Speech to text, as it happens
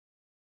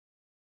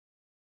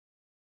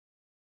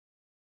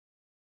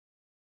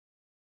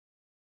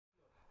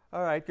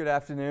All right, good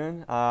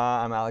afternoon.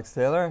 I'm Alex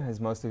Taylor, as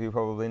most of you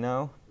probably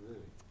know. Really?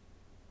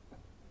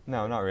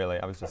 No, not really.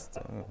 I was just...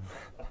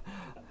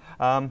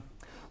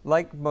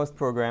 like most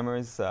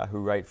programmers who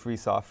write free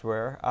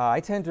software, I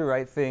tend to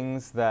write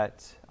things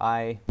that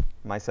I,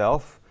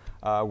 myself,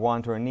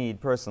 want or need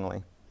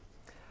personally.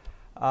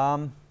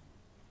 And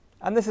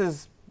this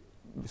has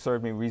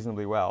served me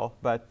reasonably well,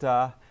 but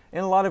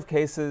in a lot of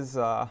cases,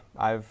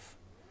 I've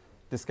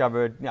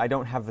discovered I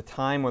don't have the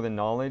time or the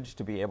knowledge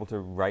to be able to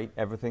write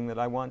everything that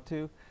I want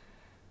to.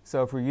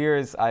 So for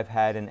years, I've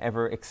had an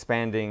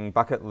ever-expanding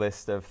bucket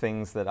list of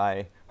things that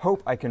I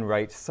hope I can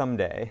write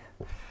someday.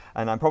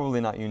 And I'm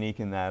probably not unique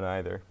in that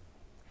either.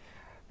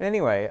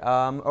 Anyway,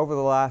 over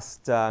the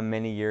last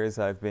many years,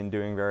 I've been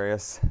doing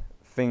various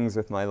things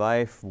with my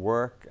life,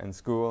 work and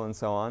school and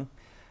so on.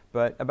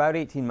 But about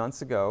 18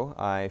 months ago,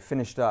 I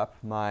finished up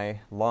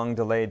my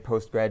long-delayed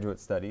postgraduate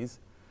studies.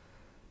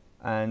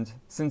 And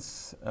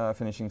since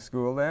finishing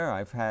school there,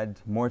 I've had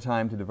more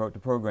time to devote to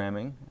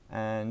programming.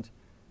 And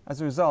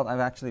as a result, I've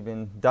actually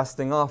been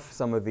dusting off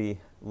some of the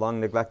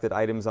long-neglected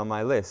items on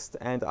my list.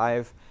 And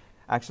I've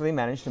actually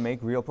managed to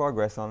make real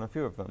progress on a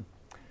few of them.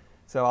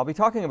 So I'll be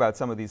talking about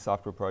some of these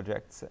software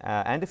projects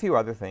and a few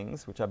other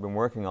things which I've been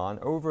working on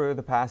over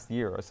the past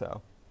year or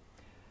so.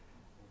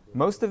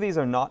 Most of these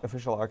are not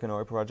official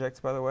Arkanoa projects,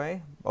 by the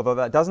way, although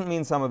that doesn't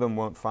mean some of them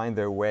won't find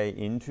their way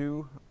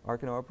into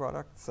Arkanoa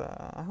products.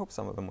 I hope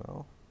some of them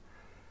will.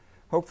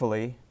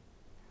 Hopefully,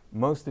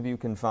 most of you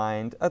can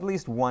find at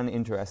least one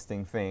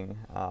interesting thing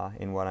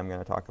in what I'm going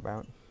to talk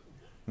about.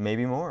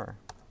 Maybe more.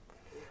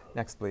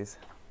 Next, please.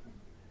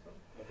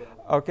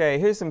 OK,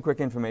 here's some quick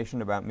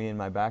information about me and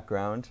my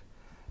background.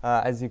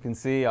 As you can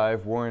see,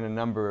 I've worn a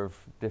number of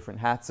different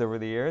hats over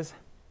the years.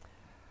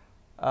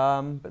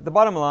 But the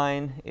bottom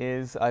line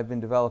is I've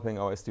been developing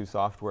OS/2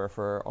 software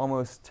for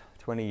almost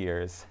 20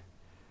 years.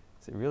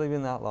 Has it really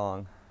been that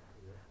long?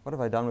 What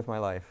have I done with my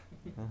life?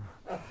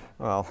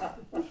 Well,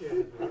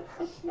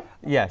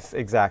 yes,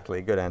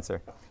 exactly. Good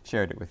answer.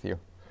 Shared it with you.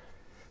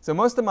 So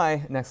most of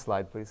my, next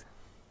slide, please.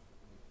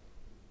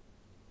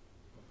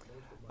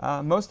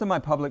 Most of my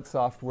public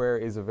software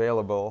is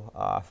available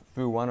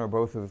through one or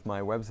both of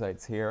my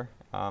websites here.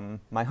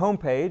 My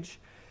homepage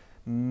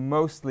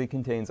mostly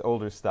contains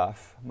older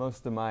stuff.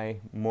 Most of my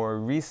more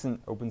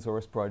recent open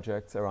source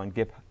projects are on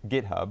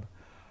GitHub.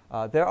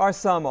 There are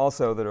some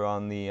also that are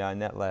on the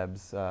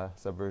NetLabs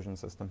Subversion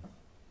system.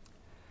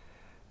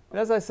 But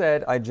as I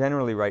said, I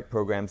generally write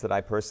programs that I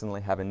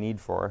personally have a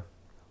need for,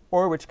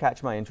 or which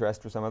catch my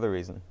interest for some other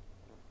reason.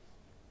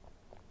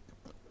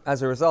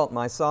 As a result,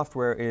 my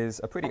software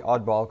is a pretty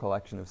oddball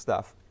collection of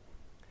stuff.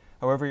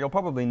 However, you'll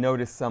probably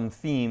notice some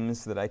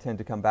themes that I tend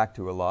to come back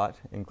to a lot,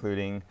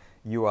 including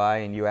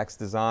UI and UX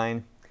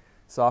design,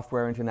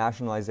 software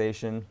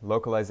internationalization,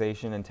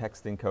 localization, and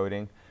text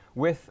encoding,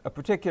 with a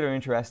particular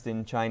interest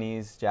in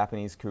Chinese,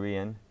 Japanese,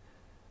 Korean,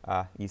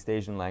 East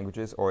Asian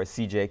languages, or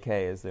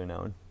CJK as they're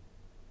known.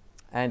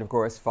 And of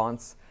course,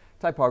 fonts,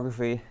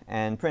 typography,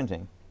 and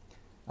printing.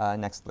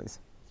 Next, please.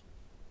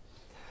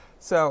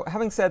 So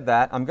having said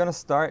that, I'm going to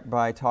start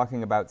by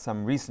talking about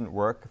some recent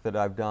work that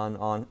I've done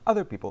on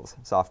other people's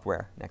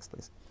software. Next,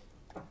 please.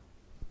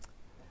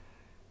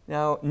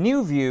 Now,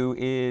 NewView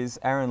is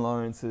Aaron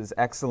Lawrence's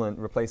excellent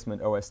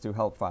replacement OS/2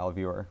 help file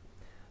viewer.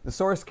 The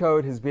source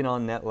code has been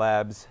on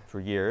NetLabs for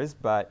years,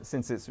 but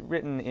since it's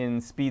written in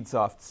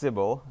SpeedSoft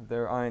Sybil,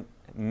 there aren't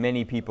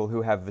many people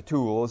who have the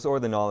tools or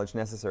the knowledge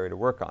necessary to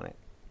work on it.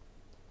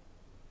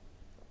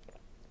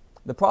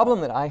 The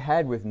problem that I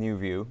had with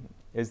NewView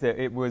is that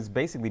it was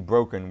basically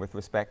broken with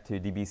respect to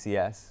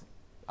DBCS,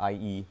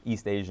 i.e.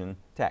 East Asian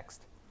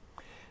text.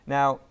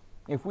 Now,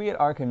 if we at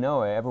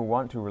Arkanoa ever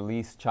want to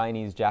release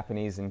Chinese,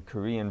 Japanese, and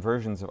Korean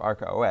versions of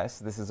ArcaOS,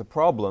 this is a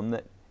problem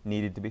that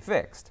needed to be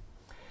fixed.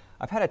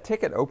 I've had a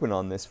ticket open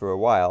on this for a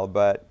while,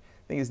 but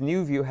the thing is,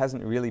 NewView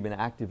hasn't really been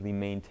actively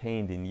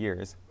maintained in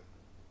years.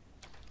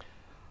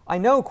 I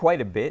know quite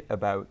a bit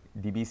about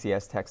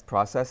DBCS text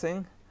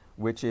processing,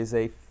 which is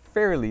a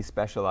fairly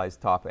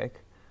specialized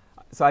topic.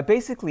 So I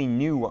basically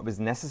knew what was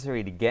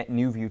necessary to get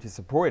NewView to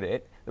support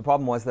it. The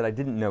problem was that I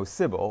didn't know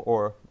Sybil,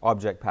 or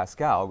Object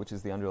Pascal, which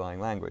is the underlying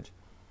language.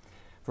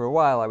 For a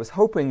while, I was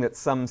hoping that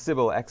some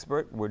Sybil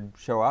expert would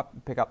show up,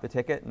 pick up the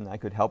ticket, and I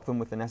could help them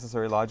with the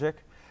necessary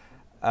logic.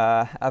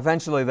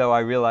 Eventually, though, I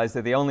realized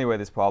that the only way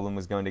this problem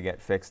was going to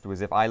get fixed was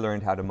if I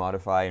learned how to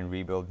modify and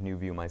rebuild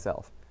NewView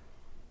myself.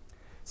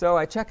 So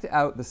I checked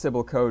out the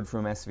Sybil code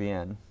from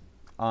SVN.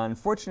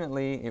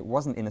 Unfortunately, it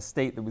wasn't in a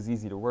state that was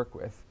easy to work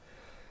with.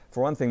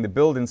 For one thing, the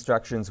build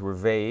instructions were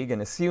vague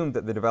and assumed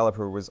that the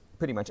developer was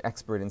pretty much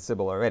expert in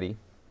Sybil already.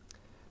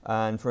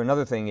 And for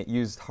another thing, it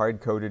used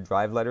hard-coded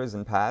drive letters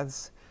and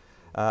paths.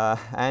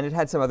 And it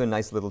had some other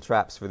nice little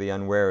traps for the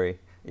unwary.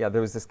 Yeah,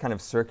 there was this kind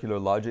of circular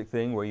logic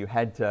thing where you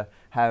had to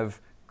have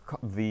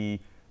the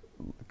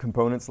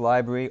components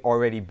library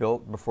already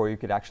built before you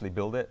could actually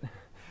build it.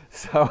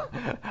 So,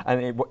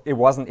 and it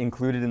wasn't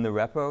included in the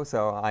repo,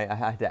 so I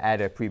had to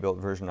add a pre-built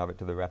version of it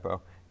to the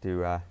repo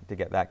to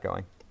get that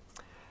going.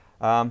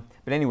 But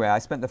anyway, I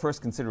spent the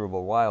first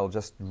considerable while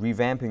just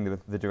revamping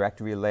the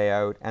directory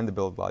layout and the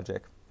build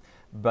logic.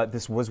 But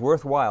this was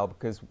worthwhile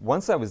because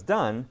once I was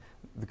done,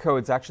 the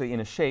code's actually in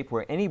a shape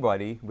where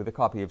anybody with a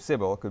copy of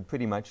Sybil could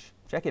pretty much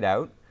check it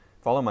out,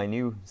 follow my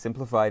new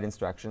simplified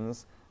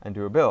instructions, and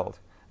do a build.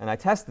 And I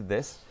tested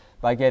this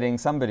by getting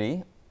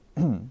somebody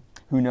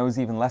who knows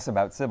even less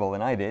about Sybil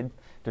than I did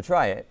to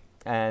try it.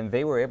 And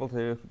they were able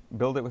to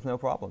build it with no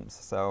problems.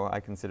 So I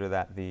consider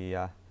that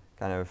the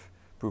kind of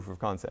proof of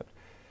concept.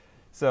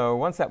 So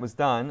once that was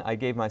done, I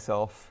gave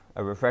myself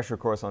a refresher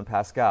course on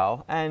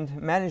Pascal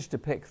and managed to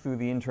pick through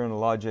the internal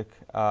logic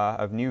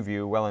of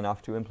NewView well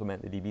enough to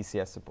implement the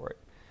DBCS support.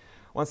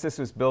 Once this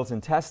was built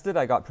and tested,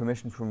 I got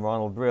permission from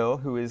Ronald Brill,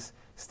 who is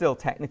still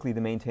technically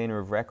the maintainer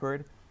of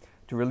record,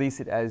 to release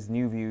it as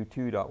NewView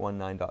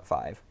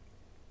 2.19.5.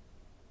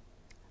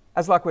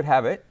 As luck would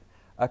have it,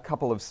 a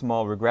couple of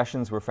small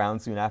regressions were found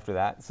soon after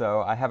that,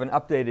 so I have an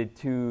updated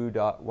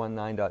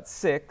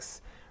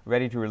 2.19.6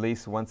 ready to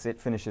release once it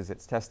finishes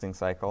its testing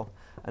cycle,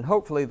 and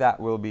hopefully that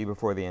will be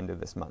before the end of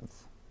this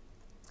month.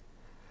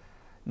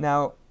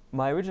 Now,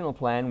 my original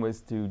plan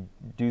was to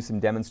do some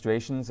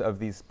demonstrations of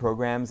these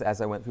programs as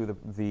I went through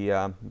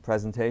the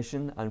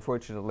presentation.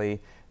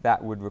 Unfortunately,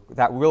 that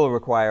will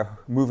require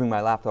moving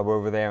my laptop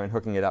over there and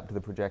hooking it up to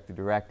the projector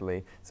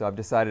directly, so I've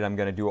decided I'm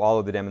going to do all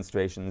of the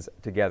demonstrations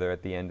together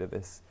at the end of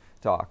this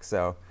talk.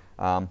 So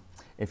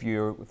if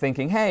you're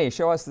thinking, hey,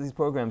 show us these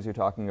programs you're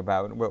talking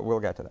about,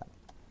 we'll get to that.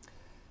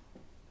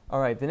 All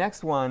right, the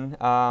next one,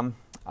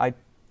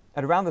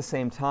 at around the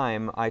same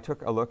time, I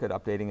took a look at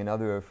updating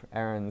another of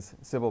Aaron's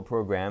Sybil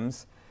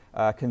programs,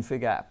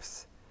 config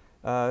apps.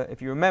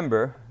 If you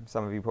remember,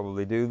 some of you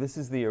probably do, this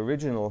is the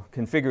original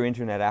Configure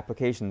Internet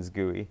Applications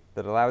GUI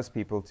that allows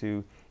people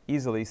to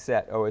easily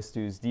set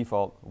OS2's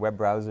default web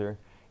browser,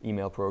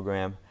 email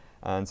program,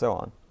 and so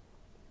on.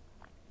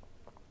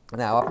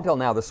 Now, up until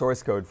now, the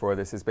source code for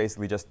this has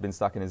basically just been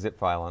stuck in a zip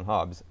file on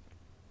Hobs.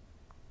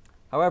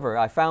 However,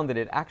 I found that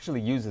it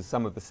actually uses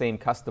some of the same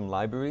custom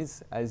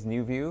libraries as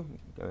NewView.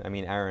 I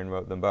mean, Aaron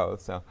wrote them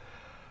both, so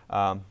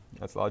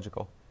that's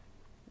logical.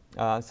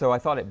 So I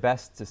thought it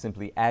best to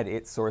simply add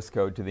its source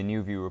code to the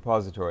NewView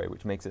repository,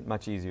 which makes it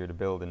much easier to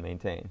build and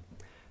maintain.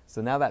 So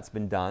now that's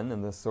been done,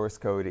 and the source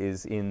code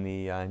is in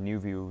the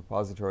NewView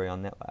repository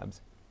on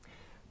NetLabs.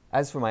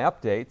 As for my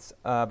updates,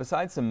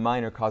 besides some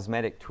minor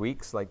cosmetic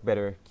tweaks, like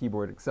better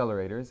keyboard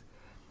accelerators,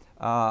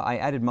 I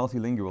added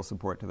multilingual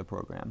support to the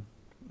program.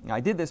 I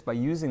did this by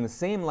using the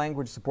same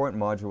language support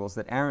modules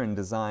that Aaron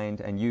designed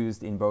and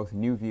used in both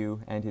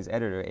NewView and his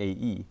editor,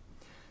 AE.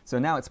 So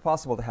now it's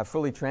possible to have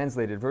fully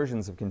translated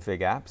versions of config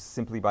apps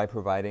simply by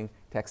providing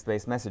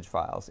text-based message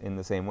files in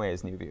the same way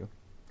as NewView.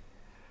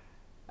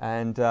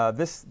 And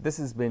this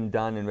has been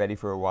done and ready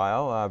for a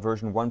while.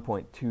 Version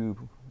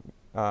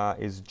 1.2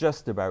 is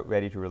just about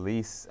ready to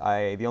release.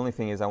 The only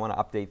thing is I want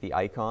to update the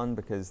icon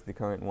because the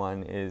current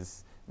one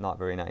is not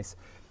very nice.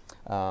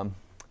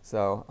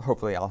 So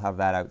hopefully I'll have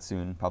that out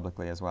soon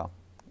publicly as well.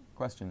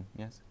 Question?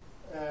 Yes?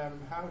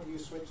 How do you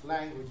switch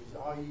languages?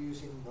 Are you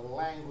using the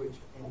language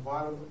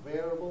environment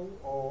variable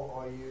or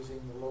are you using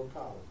the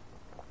locale?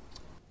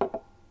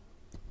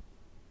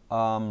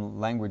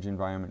 Language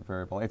environment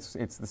variable.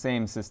 It's the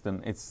same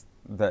system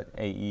that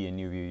AE and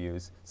NewView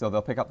use. So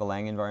they'll pick up the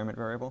lang environment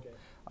variable. Okay.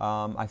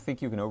 I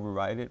think you can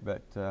override it,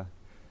 but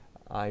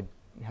I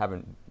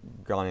haven't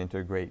gone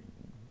into great...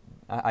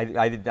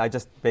 I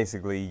just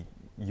basically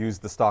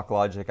used the stock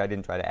logic. I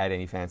didn't try to add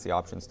any fancy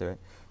options to it.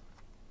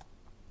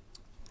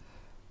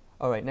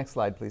 All right, next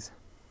slide, please.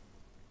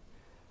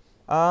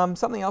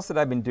 Something else that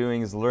I've been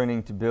doing is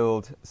learning to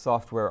build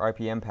software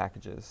RPM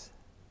packages.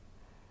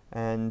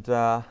 And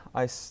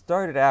I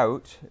started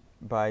out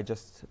by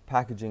just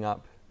packaging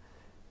up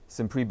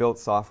some pre-built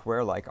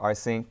software like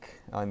rsync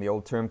on the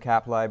old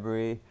termcap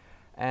library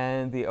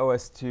and the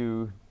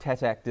OS2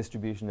 TETEC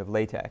distribution of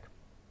LaTeX.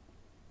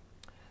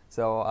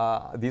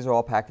 So these are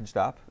all packaged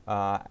up,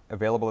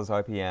 available as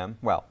RPM.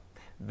 Well,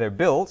 they're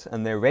built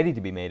and they're ready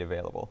to be made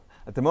available.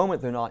 At the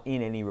moment, they're not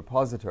in any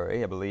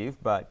repository, I believe,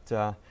 but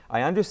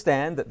I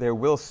understand that there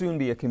will soon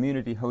be a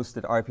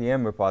community-hosted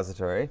RPM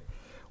repository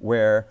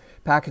where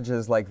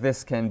packages like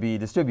this can be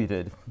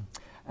distributed.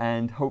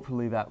 And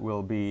hopefully that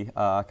will be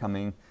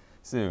coming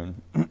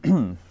soon.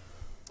 Because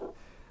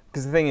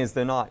the thing is,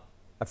 they're not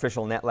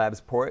official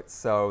NetLabs ports,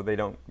 so they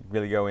don't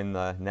really go in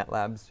the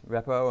NetLabs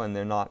repo, and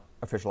they're not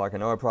official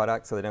Arkanoa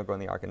products, so they don't go in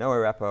the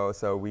Arkanoa repo,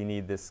 so we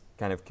need this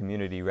kind of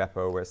community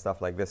repo where stuff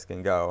like this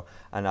can go,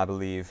 and I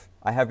believe,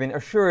 I have been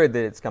assured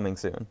that it's coming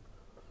soon.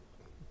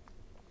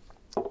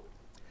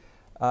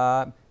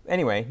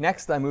 Anyway,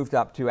 next I moved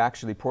up to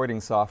actually porting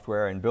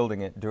software and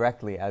building it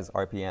directly as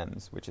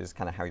RPMs, which is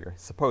kind of how you're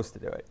supposed to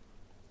do it.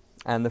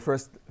 And the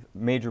first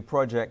major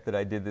project that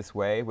I did this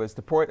way was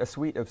to port a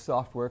suite of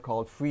software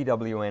called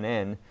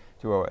FreeWNN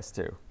to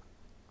OS2.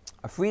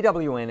 A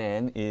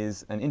FreeWNN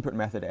is an input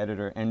method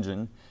editor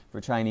engine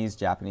for Chinese,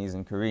 Japanese,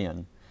 and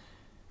Korean.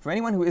 For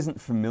anyone who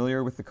isn't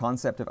familiar with the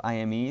concept of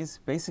IMEs,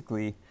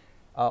 basically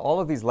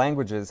all of these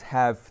languages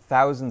have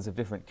thousands of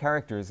different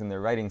characters in their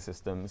writing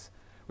systems,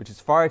 which is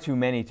far too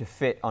many to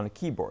fit on a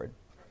keyboard.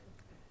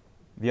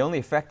 The only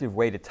effective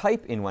way to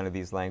type in one of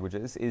these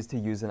languages is to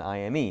use an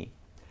IME,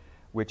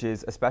 which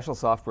is a special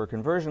software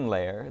conversion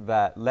layer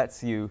that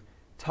lets you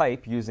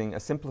type using a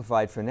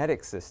simplified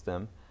phonetic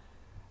system,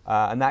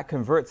 and that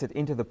converts it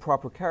into the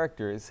proper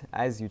characters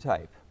as you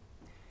type.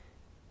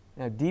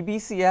 Now,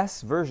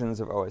 DBCS versions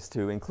of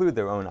OS/2 include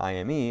their own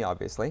IME,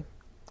 obviously,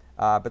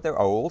 but they're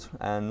old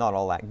and not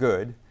all that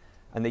good,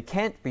 and they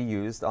can't be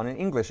used on an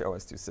English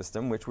OS/2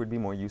 system, which would be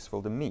more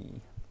useful to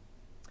me.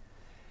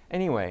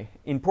 Anyway,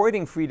 in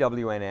porting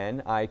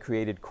FreeWNN, I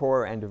created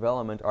core and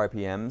development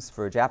RPMs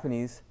for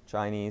Japanese,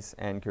 Chinese,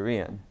 and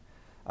Korean.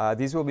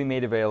 These will be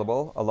made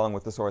available, along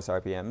with the source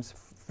RPMs,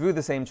 through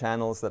the same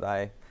channels that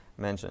I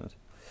mentioned.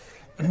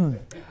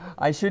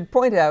 I should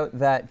point out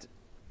that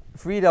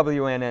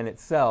FreeWNN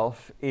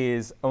itself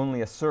is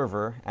only a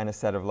server and a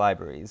set of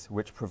libraries,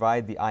 which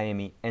provide the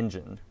IME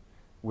engine.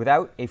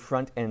 Without a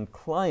front-end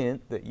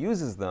client that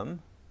uses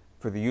them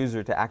for the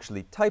user to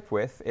actually type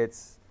with,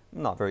 it's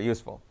not very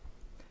useful.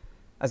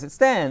 As it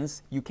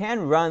stands, you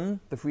can run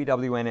the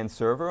FreeWNN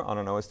server on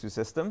an OS/2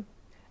 system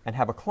and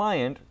have a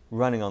client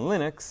running on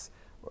Linux.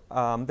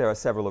 There are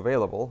several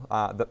available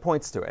that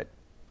points to it.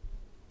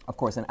 Of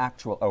course, an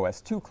actual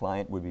OS/2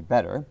 client would be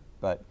better,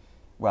 but,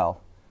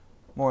 well,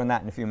 more on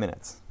that in a few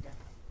minutes.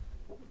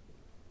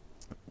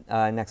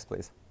 Next,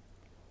 please.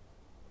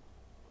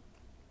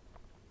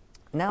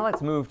 Now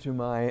let's move to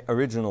my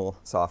original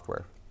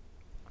software.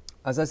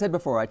 As I said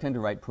before, I tend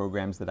to write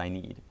programs that I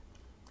need.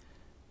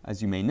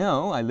 As you may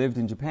know, I lived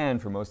in Japan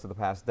for most of the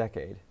past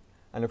decade.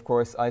 And of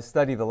course, I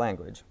study the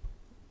language.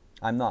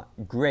 I'm not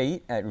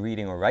great at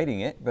reading or writing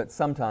it, but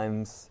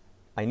sometimes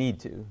I need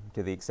to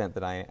the extent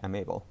that I am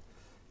able.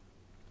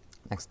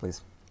 Next,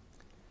 please.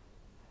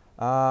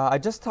 I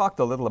just talked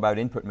a little about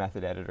input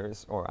method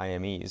editors, or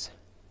IMEs.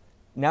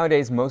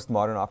 Nowadays, most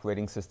modern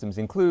operating systems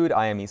include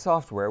IME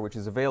software, which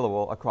is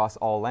available across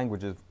all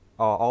language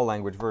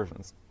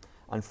versions.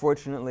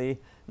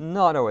 Unfortunately,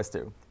 not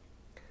OS/2.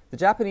 The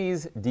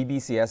Japanese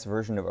DBCS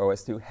version of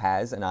OS/2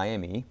 has an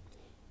IME,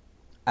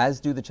 as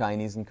do the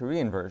Chinese and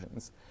Korean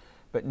versions,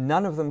 but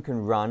none of them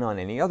can run on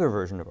any other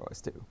version of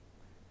OS/2.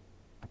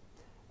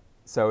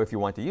 So if you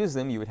want to use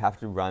them, you would have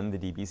to run the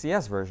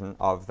DBCS version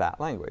of that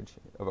language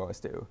of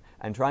OS/2.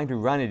 And trying to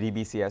run a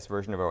DBCS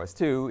version of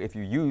OS/2, if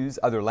you use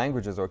other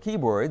languages or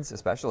keyboards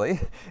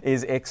especially,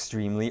 is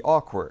extremely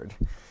awkward,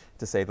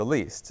 to say the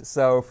least.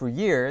 So for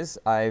years,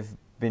 I've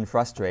been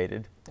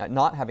frustrated at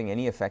not having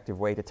any effective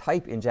way to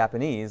type in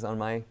Japanese on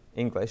my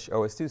English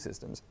OS/2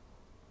 systems.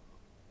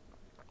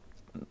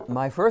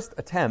 My first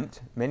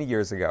attempt, many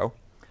years ago,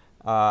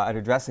 at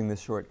addressing this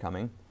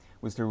shortcoming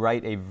was to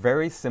write a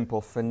very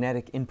simple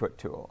phonetic input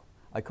tool.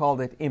 I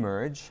called it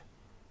Emerge.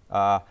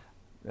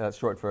 That's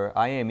short for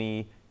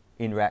IME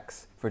in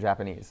Rex for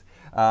Japanese,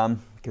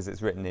 because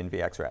it's written in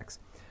VxRex.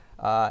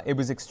 It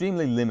was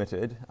extremely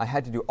limited. I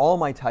had to do all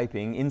my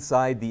typing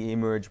inside the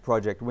Emerge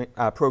project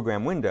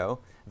program window,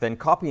 then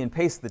copy and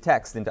paste the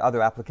text into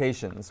other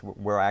applications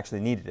where I actually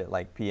needed it,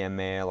 like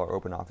PMMail or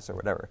OpenOffice or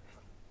whatever.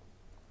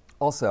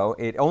 Also,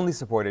 it only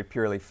supported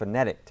purely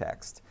phonetic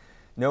text.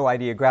 No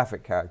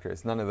ideographic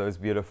characters, none of those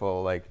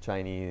beautiful like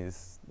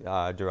Chinese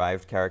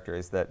derived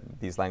characters that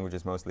these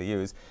languages mostly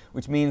use,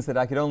 which means that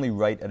I could only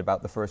write at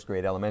about the first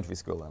grade elementary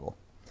school level.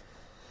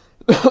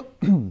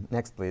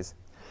 Next, please.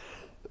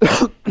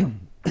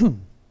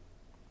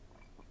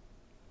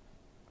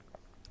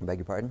 Beg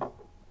your pardon?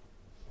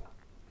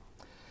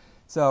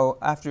 So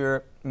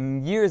after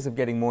years of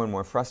getting more and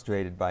more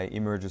frustrated by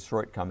Emerge's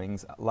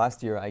shortcomings,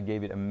 last year I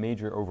gave it a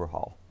major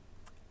overhaul.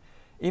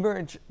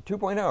 Emerge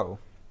 2.0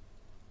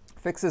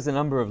 fixes a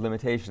number of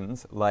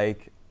limitations,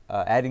 like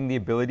adding the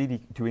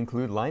ability to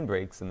include line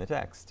breaks in the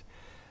text.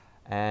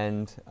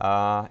 And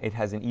it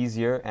has an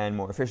easier and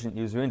more efficient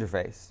user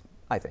interface,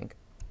 I think.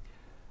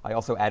 I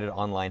also added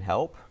online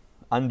help,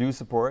 undo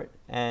support,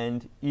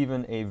 and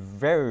even a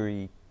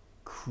very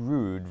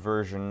crude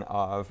version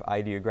of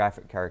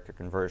ideographic character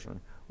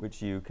conversion,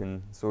 which you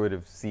can sort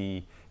of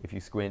see, if you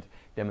squint,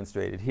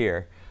 demonstrated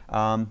here.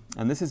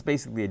 And this is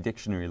basically a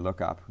dictionary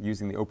lookup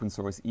using the open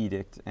source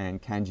edict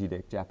and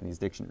kanji-dict Japanese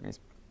dictionaries.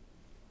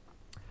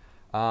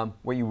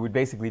 What you would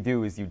basically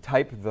do is you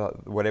type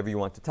whatever you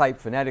want to type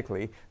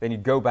phonetically, then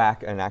you'd go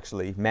back and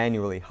actually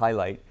manually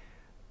highlight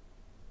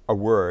a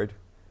word,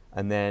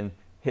 and then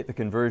hit the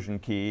conversion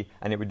key,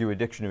 and it would do a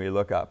dictionary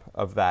lookup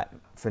of that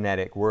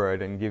phonetic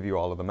word and give you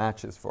all of the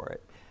matches for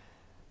it.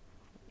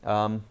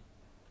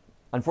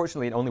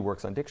 Unfortunately, it only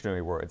works on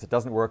dictionary words. It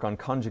doesn't work on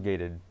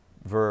conjugated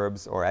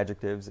verbs or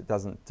adjectives.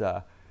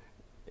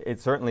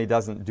 It certainly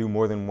doesn't do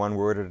more than one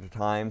word at a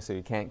time, so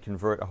you can't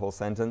convert a whole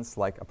sentence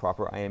like a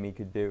proper IME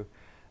could do.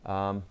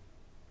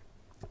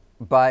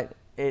 But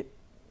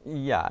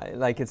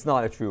it's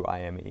not a true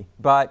IME.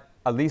 But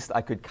at least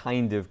I could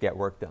kind of get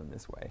work done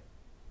this way.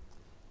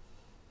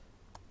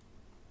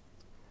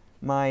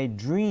 My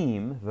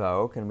dream,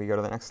 though, can we go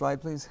to the next slide,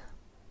 please?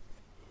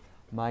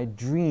 My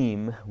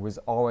dream was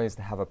always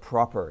to have a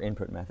proper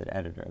input method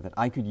editor that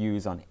I could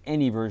use on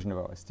any version of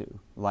OS2,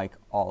 like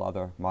all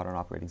other modern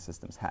operating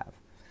systems have.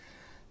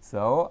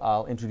 So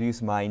I'll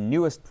introduce my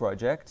newest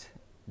project,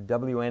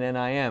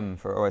 WNNIM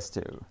for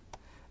OS2.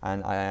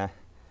 And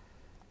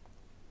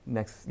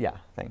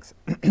thanks.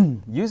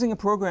 Using a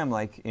program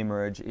like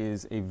Emerge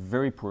is a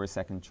very poor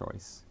second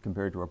choice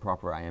compared to a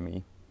proper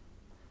IME.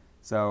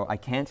 So I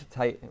can't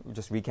type,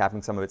 just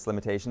recapping some of its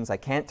limitations, I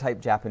can't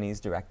type Japanese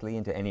directly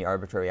into any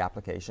arbitrary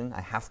application.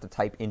 I have to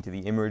type into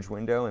the Emerge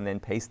window and then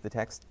paste the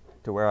text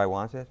to where I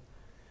want it.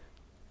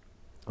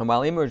 And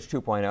while Emerge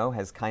 2.0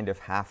 has kind of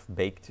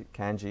half-baked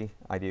kanji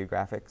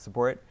ideographic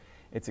support,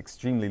 it's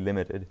extremely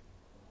limited.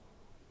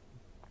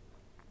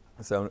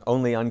 So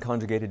only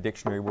unconjugated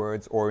dictionary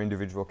words or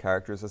individual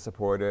characters are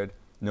supported.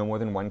 No more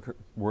than one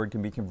word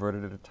can be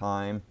converted at a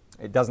time.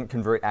 It doesn't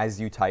convert as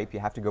you type.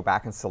 You have to go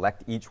back and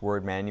select each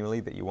word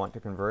manually that you want to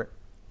convert.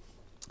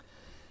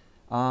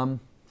 We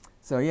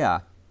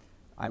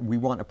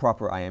want a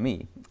proper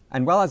IME.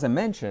 And while, as I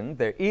mentioned,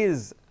 there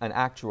is an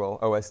actual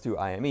OS2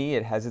 IME,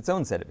 it has its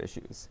own set of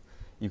issues.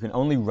 You can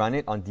only run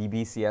it on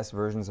DBCS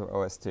versions of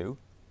OS2.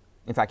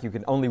 In fact, you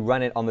can only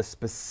run it on the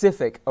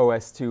specific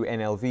OS2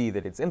 NLV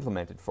that it's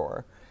implemented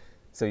for.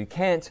 So you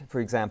can't, for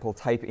example,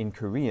 type in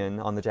Korean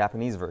on the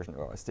Japanese version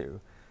of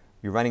OS2.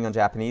 You're running on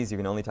Japanese, you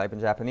can only type in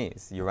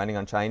Japanese. You're running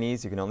on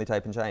Chinese, you can only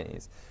type in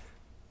Chinese.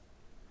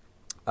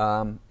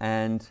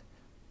 And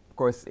of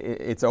course,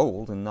 it's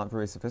old and not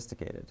very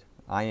sophisticated.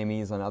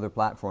 IMEs on other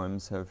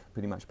platforms have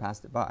pretty much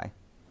passed it by.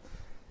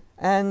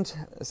 And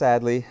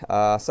sadly,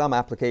 some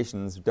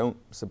applications don't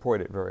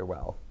support it very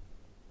well,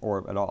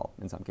 or at all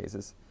in some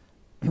cases.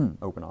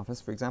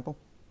 OpenOffice, for example.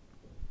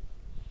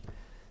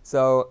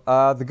 So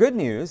the good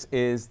news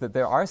is that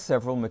there are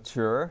several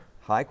mature,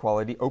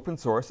 high-quality,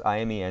 open-source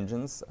IME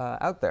engines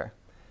out there.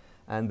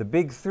 And the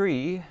big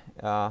three,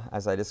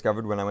 as I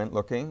discovered when I went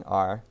looking,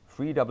 are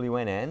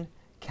FreeWNN,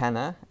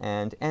 Kana,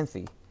 and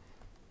Anthe.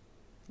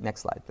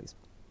 Next slide, please.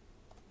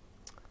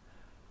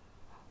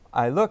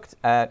 I looked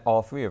at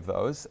all three of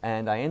those,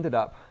 and I ended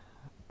up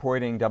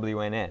porting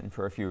WNN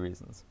for a few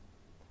reasons.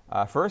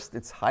 First,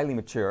 it's highly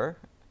mature.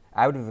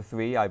 Out of the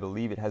three, I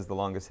believe it has the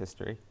longest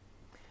history.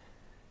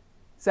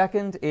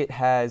 Second, it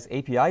has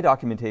API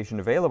documentation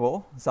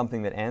available,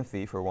 something that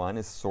Anthe, for one,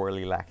 is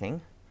sorely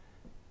lacking.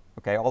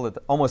 Okay,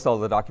 almost all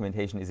the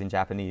documentation is in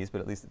Japanese,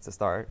 but at least it's a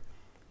start.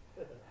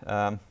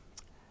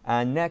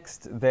 And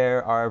next,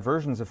 there are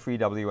versions of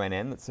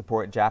FreeWNN that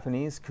support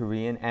Japanese,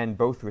 Korean, and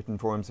both written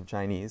forms of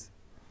Chinese.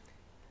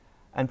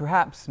 And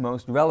perhaps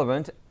most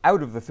relevant,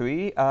 out of the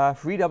three,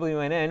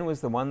 FreeWNN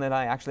was the one that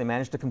I actually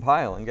managed to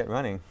compile and get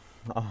running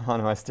on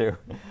OS2.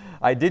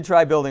 I did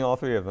try building all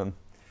three of them.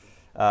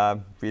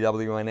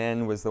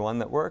 FreeWNN was the one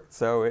that worked,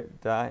 so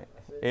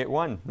it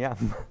won, yeah.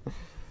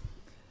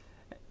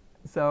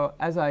 So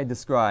as I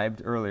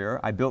described earlier,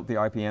 I built the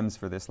RPMs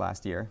for this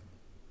last year.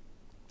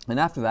 And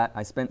after that,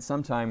 I spent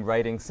some time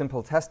writing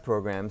simple test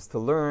programs to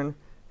learn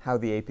how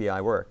the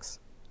API works.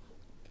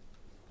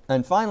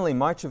 And finally,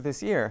 March of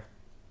this year,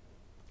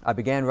 I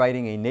began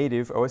writing a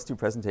native OS2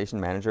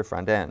 Presentation Manager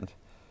front end.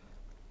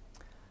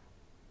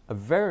 A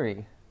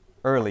very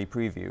early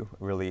preview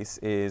release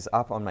is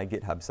up on my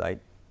GitHub site.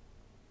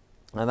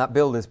 And that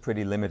build is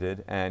pretty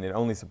limited, and it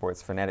only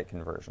supports phonetic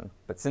conversion.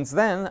 But since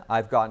then,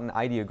 I've gotten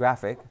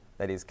ideographic,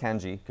 that is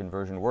kanji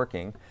conversion,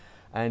 working,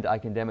 and I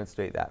can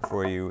demonstrate that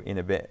for you in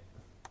a bit.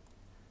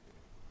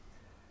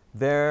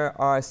 There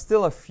are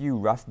still a few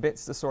rough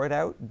bits to sort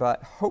out,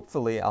 but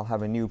hopefully I'll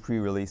have a new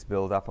pre-release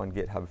build up on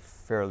GitHub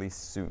fairly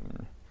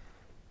soon.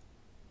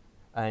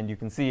 And you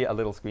can see a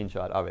little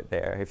screenshot of it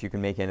there, if you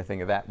can make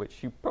anything of that,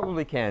 which you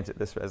probably can't at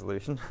this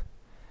resolution.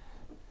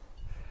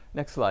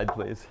 Next slide,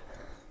 please.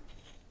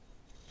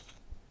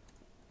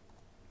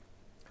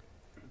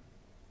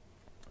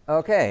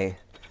 OK.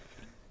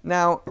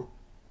 Now,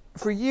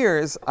 for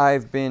years,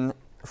 I've been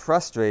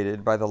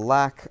frustrated by the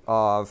lack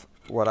of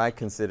what I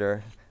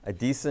consider a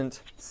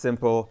decent,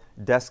 simple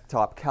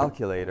desktop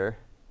calculator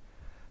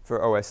for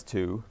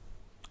OS2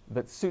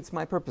 that suits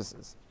my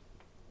purposes.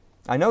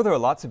 I know there are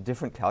lots of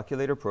different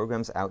calculator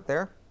programs out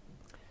there,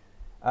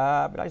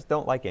 but I just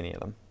don't like any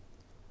of them.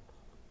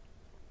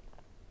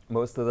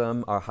 Most of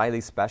them are highly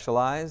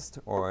specialized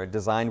or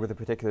designed with a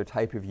particular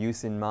type of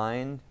use in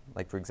mind,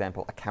 like, for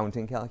example,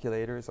 accounting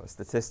calculators or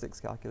statistics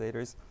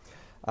calculators.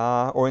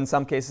 Or in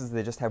some cases,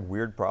 they just have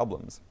weird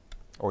problems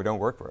or don't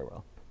work very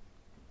well.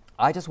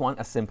 I just want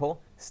a simple,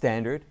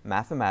 standard,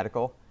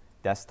 mathematical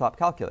desktop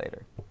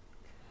calculator.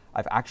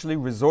 I've actually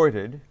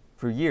resorted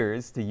for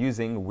years to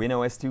using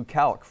WinOS2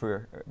 Calc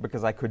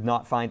because I could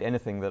not find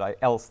anything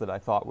else that I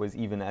thought was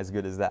even as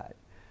good as that.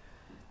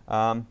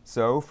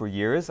 So for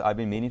years, I've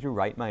been meaning to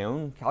write my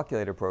own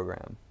calculator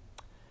program.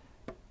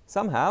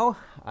 Somehow,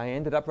 I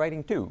ended up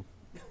writing two.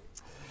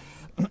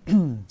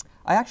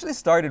 I actually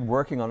started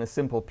working on a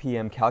simple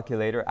PM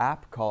calculator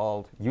app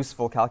called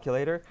Useful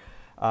Calculator.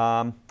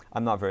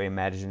 I'm not very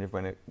imaginative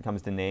when it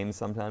comes to names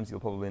sometimes, you'll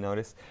probably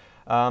notice.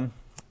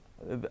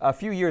 A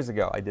few years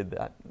ago, I did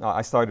that.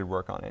 I started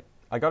work on it.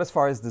 I got as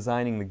far as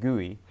designing the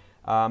GUI,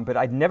 but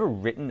I'd never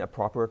written a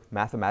proper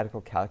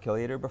mathematical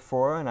calculator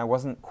before, and I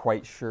wasn't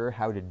quite sure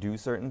how to do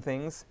certain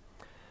things.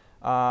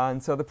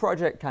 And so the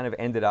project kind of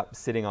ended up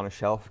sitting on a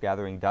shelf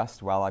gathering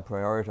dust while I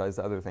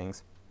prioritized other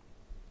things.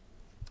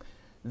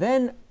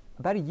 Then,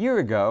 about a year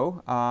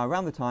ago,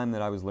 around the time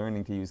that I was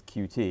learning to use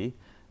Qt,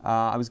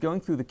 I was going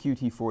through the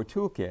Qt4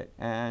 toolkit,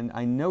 and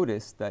I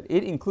noticed that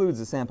it includes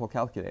a sample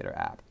calculator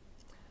app.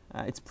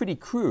 It's pretty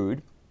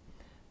crude,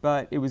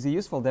 but it was a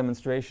useful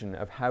demonstration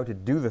of how to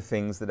do the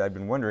things that I'd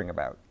been wondering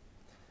about.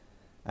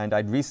 And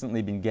I'd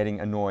recently been getting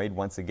annoyed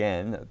once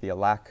again at the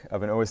lack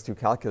of an OS2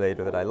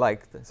 calculator that I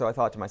liked, so I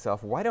thought to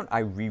myself, why don't I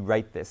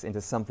rewrite this into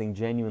something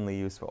genuinely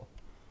useful?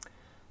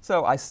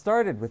 So I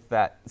started with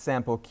that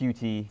sample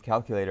Qt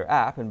calculator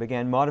app and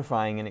began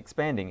modifying and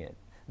expanding it.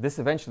 This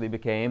eventually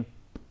became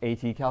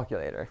AT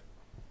Calculator.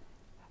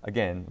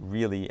 Again,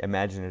 really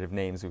imaginative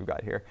names we've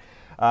got here.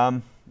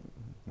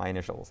 My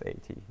initials,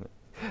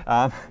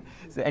 AT.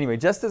 So anyway,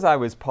 just as I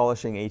was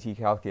polishing AT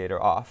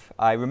Calculator off,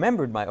 I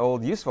remembered my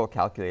old useful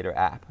calculator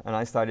app, and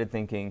I started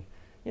thinking,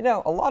 you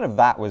know, a lot of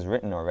that was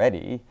written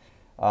already.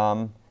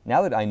 Now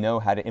that I know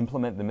how to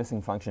implement the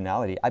missing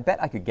functionality, I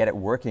bet I could get it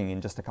working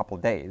in just a couple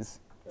days.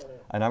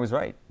 And I was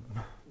right.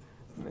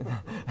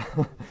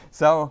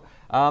 So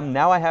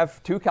now I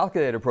have 2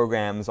 calculator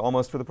programs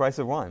almost for the price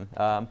of one.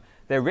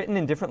 They're written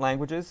in different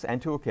languages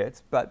and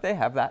toolkits, but they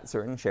have that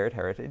certain shared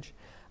heritage.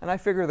 And I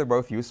figure they're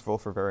both useful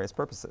for various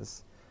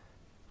purposes.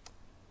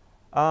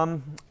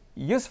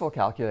 Useful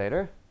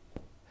calculator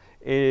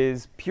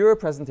is pure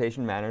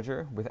presentation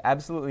manager with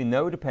absolutely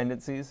no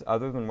dependencies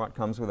other than what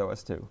comes with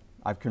OS2.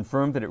 I've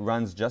confirmed that it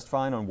runs just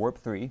fine on Warp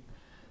 3.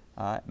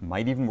 It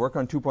might even work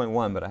on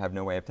 2.1, but I have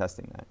no way of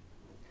testing that.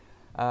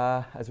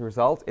 As a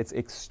result, it's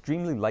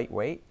extremely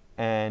lightweight,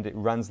 and it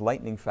runs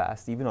lightning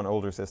fast, even on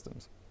older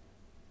systems.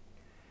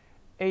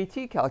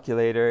 AT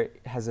Calculator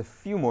has a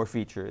few more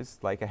features,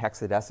 like a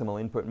hexadecimal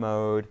input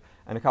mode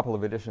and a couple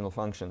of additional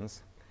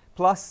functions.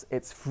 Plus,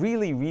 it's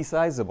freely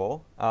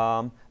resizable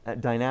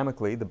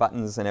dynamically. The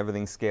buttons and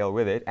everything scale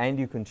with it, and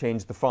you can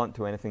change the font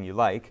to anything you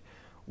like,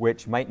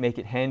 which might make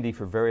it handy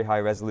for very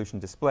high-resolution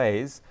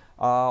displays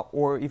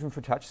or even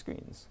for touch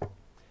screens.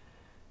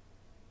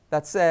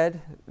 That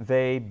said,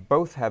 they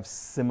both have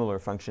similar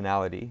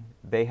functionality.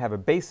 They have a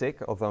basic,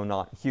 although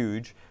not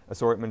huge,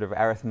 assortment of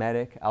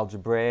arithmetic,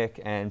 algebraic,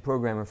 and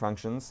programmer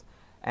functions.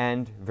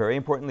 And very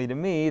importantly to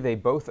me, they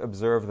both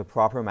observe the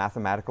proper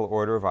mathematical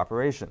order of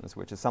operations,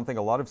 which is something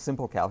a lot of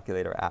simple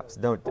calculator apps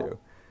don't do.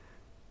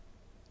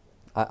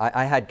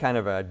 I had kind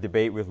of a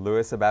debate with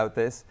Lewis about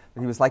this.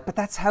 He was like, but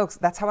that's how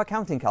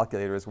accounting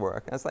calculators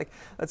work. And I was like,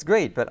 that's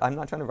great, but I'm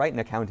not trying to write an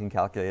accounting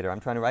calculator. I'm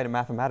trying to write a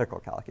mathematical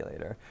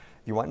calculator.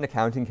 If you want an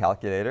accounting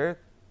calculator,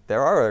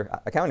 there are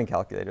accounting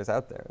calculators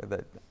out there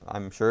that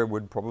I'm sure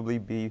would probably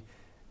be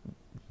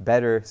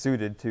better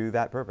suited to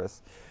that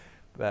purpose.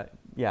 But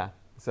yeah,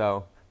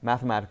 so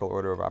mathematical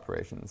order of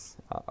operations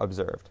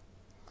observed.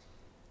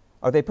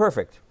 Are they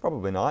perfect?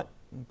 Probably not,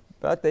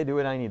 but they do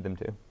what I need them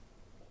to.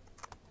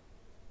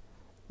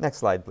 Next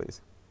slide,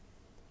 please.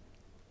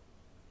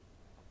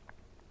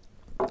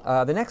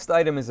 The next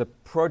item is a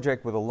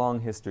project with a long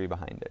history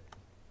behind it.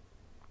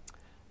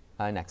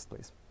 Next,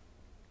 please.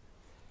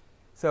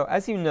 So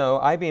as you know,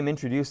 IBM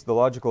introduced the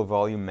Logical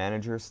Volume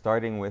Manager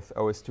starting with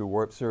OS2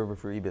 Warp Server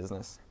for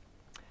eBusiness.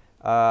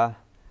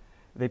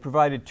 They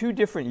provided 2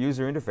 different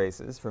user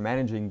interfaces for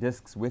managing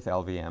disks with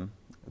LVM,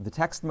 the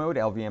text mode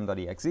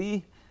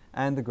lvm.exe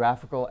and the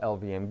graphical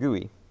LVM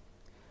GUI.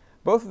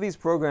 Both of these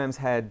programs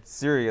had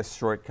serious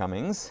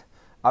shortcomings,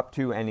 up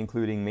to and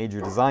including major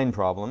design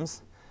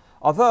problems,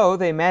 although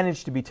they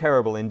managed to be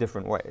terrible in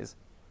different ways.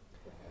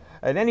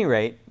 At any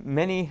rate,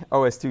 many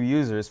OS2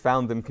 users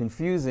found them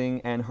confusing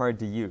and hard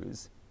to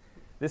use.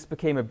 This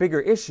became a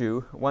bigger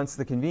issue once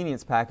the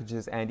convenience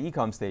packages and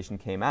Ecom Station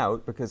came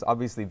out, because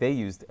obviously they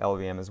used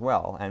LVM as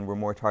well and were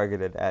more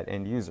targeted at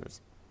end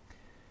users.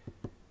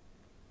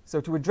 So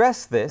to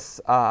address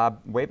this,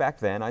 way back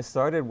then, I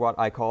started what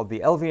I called the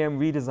LVM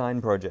Redesign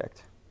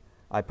Project.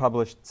 I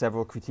published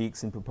several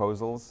critiques and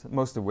proposals,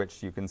 most of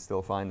which you can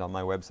still find on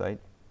my website.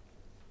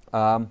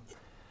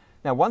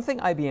 Now, one thing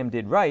IBM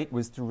did right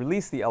was to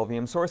release the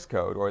LVM source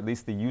code, or at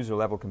least the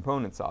user-level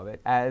components of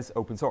it, as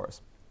open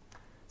source.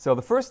 So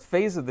the first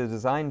phase of the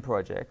design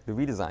project, the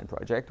redesign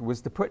project, was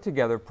to put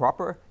together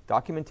proper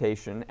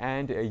documentation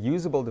and a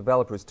usable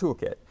developer's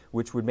toolkit,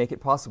 which would make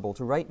it possible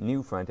to write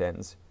new front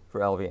ends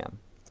for LVM.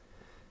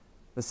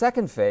 The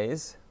second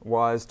phase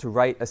was to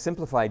write a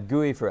simplified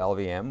GUI for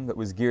LVM that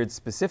was geared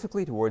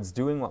specifically towards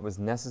doing what was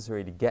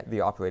necessary to get the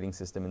operating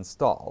system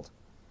installed.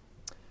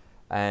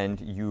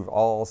 And you've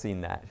all seen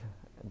that,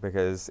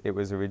 because it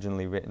was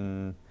originally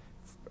written,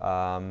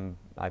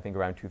 I think,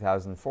 around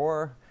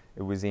 2004.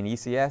 It was in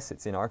ECS.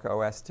 It's in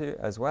ArcOS too,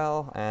 as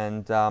well.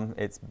 And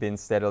it's been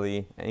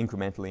steadily,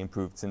 incrementally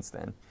improved since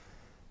then.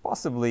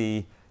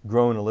 Possibly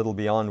grown a little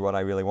beyond what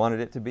I really wanted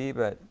it to be,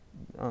 but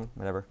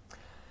whatever.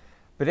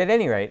 But at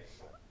any rate,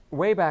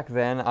 way back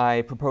then,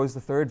 I proposed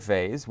the third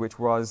phase, which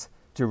was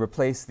to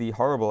replace the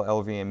horrible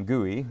LVM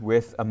GUI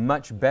with a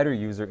much better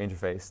user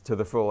interface to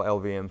the full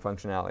LVM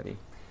functionality.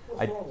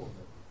 What's wrong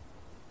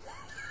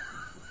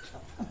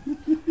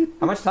with it?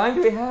 How much time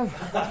do we have?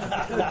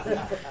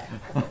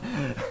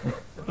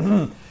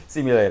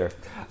 See me later.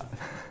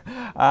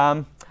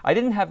 I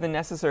didn't have the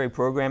necessary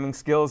programming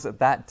skills at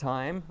that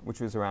time,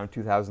 which was around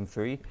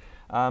 2003,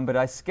 but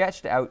I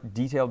sketched out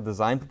detailed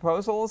design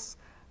proposals,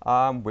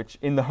 which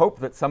in the hope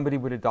that somebody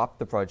would adopt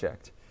the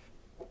project.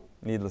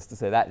 Needless to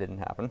say, that didn't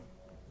happen.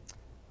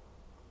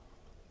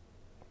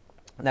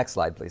 Next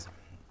slide, please.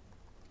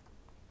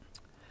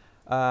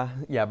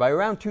 Yeah, by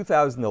around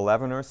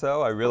 2011 or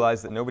so, I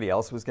realized that nobody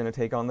else was going to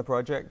take on the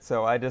project,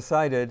 so I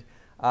decided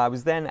I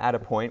was then at a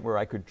point where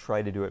I could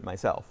try to do it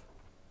myself.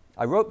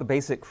 I wrote the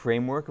basic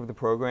framework of the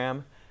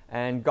program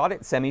and got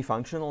it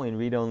semi-functional in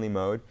read-only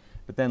mode,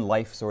 but then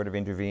life sort of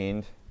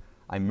intervened.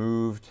 I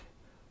moved,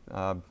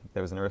 there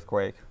was an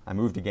earthquake, I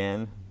moved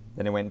again,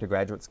 then I went into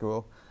graduate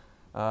school.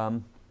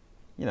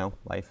 You know,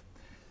 life.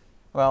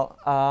 Well,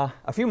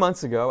 a few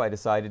months ago, I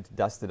decided to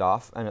dust it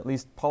off and at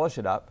least polish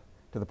it up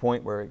to the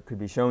point where it could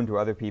be shown to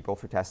other people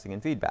for testing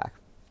and feedback.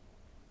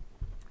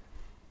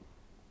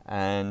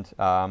 And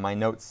my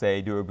notes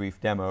say do a brief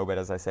demo, but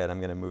as I said, I'm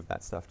going to move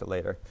that stuff to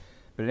later.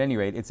 But at any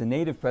rate, it's a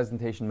native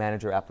presentation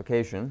manager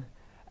application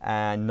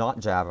and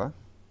not Java.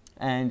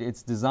 And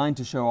it's designed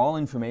to show all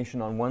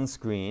information on one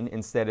screen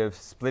instead of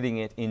splitting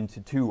it into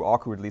two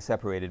awkwardly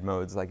separated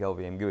modes like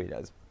LVM GUI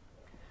does.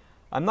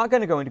 I'm not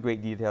going to go into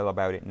great detail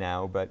about it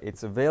now, but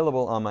it's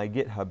available on my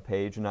GitHub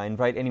page, and I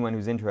invite anyone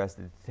who's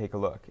interested to take a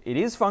look. It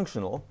is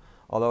functional,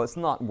 although it's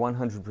not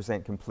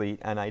 100% complete,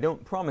 and I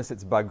don't promise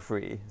it's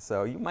bug-free,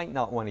 so you might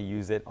not want to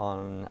use it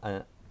on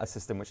a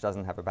system which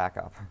doesn't have a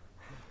backup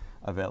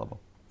available.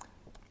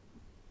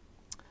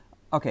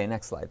 OK,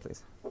 next slide,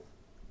 please.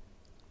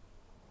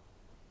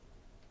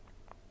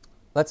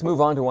 Let's move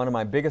on to one of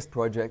my biggest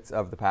projects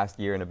of the past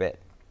year and a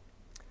bit.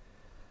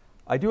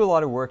 I do a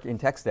lot of work in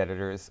text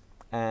editors,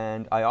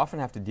 and I often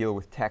have to deal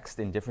with text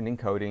in different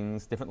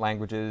encodings, different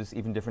languages,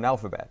 even different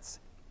alphabets.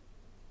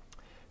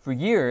 For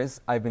years,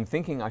 I've been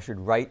thinking I should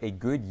write a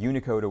good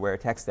Unicode-aware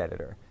text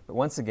editor, but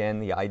once again,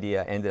 the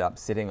idea ended up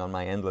sitting on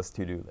my endless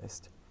to-do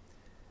list.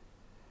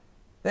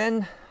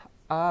 Then,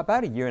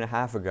 about a year and a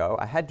half ago,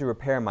 I had to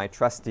repair my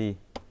trusty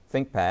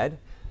ThinkPad,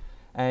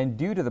 and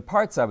due to the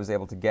parts I was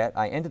able to get,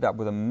 I ended up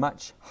with a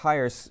much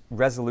higher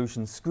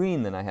resolution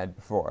screen than I had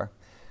before.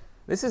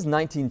 This is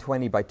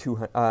 1920 by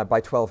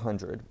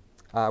 1200.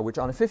 Which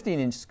on a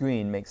 15-inch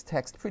screen makes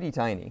text pretty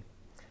tiny.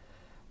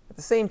 At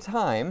the same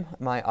time,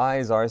 my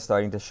eyes are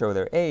starting to show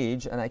their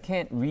age, and I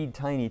can't read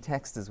tiny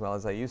text as well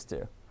as I used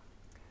to.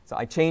 So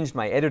I changed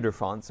my editor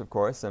fonts, of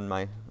course,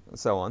 and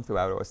so on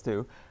throughout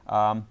OS2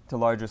 to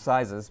larger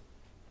sizes.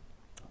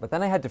 But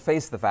then I had to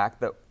face the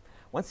fact that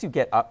once you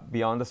get up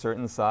beyond a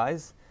certain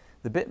size,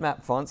 the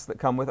bitmap fonts that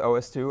come with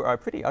OS2 are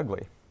pretty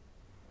ugly.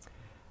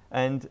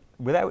 And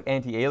without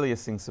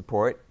anti-aliasing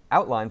support,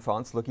 outline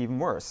fonts look even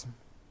worse.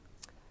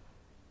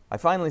 I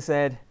finally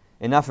said,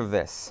 enough of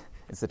this.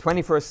 It's the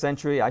 21st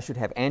century. I should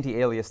have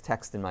anti-alias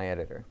text in my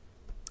editor.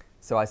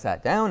 So I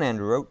sat down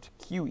and wrote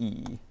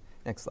QE.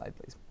 Next slide,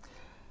 please.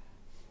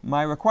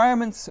 My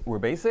requirements were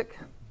basic,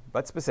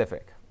 but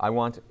specific. I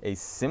want a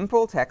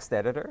simple text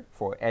editor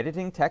for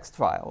editing text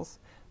files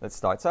that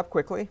starts up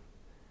quickly,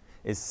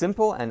 is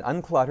simple and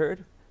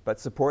uncluttered,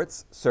 but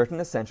supports certain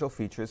essential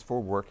features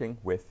for working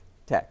with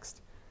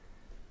text.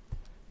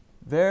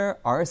 There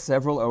are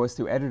several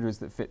OS2 editors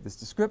that fit this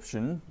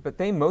description, but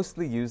they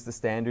mostly use the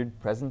standard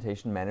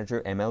Presentation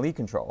Manager MLE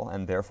control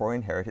and therefore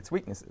inherit its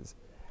weaknesses.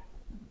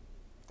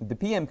 The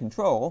PM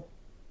control,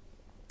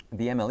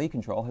 the MLE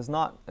control, has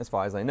not, as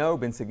far as I know,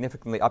 been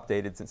significantly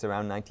updated since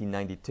around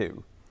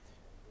 1992.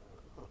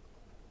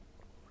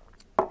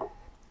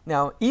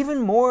 Now, even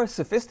more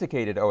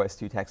sophisticated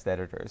OS2 text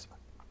editors,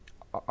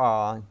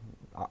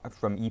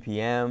 from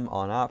EPM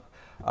on up,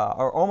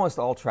 are almost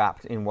all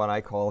trapped in what I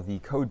call the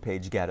code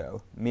page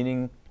ghetto,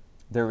 meaning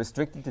they're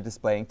restricted to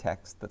displaying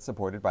text that's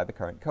supported by the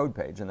current code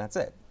page, and that's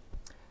it.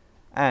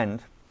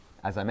 And,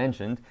 as I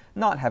mentioned,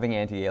 not having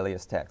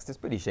anti-alias text is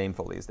pretty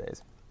shameful these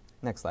days.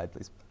 Next slide,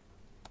 please.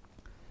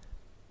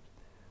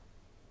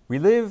 We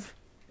live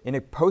in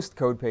a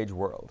post-code page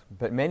world,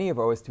 but many of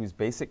OS2's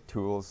basic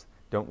tools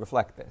don't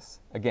reflect this.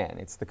 Again,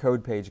 it's the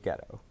code page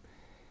ghetto.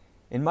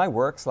 In my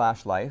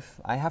work/life,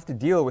 I have to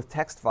deal with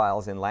text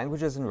files in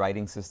languages and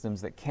writing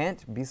systems that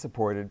can't be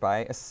supported by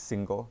a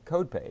single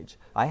code page.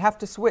 I have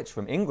to switch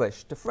from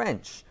English to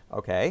French,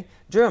 okay,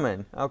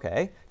 German,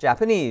 okay,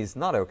 Japanese,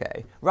 not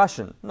okay,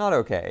 Russian, not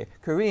okay,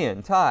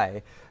 Korean,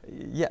 Thai,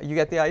 yeah, you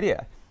get the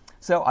idea.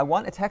 So I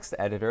want a text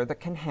editor that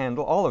can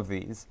handle all of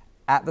these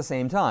at the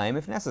same time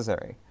if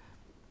necessary.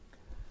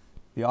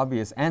 The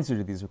obvious answer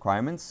to these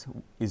requirements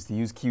is to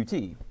use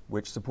Qt,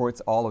 which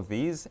supports all of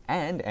these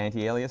and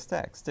anti-alias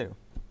text too.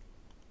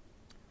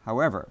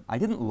 However, I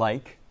didn't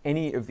like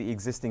any of the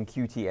existing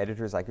Qt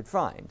editors I could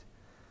find.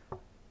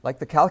 Like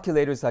the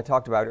calculators I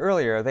talked about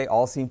earlier, they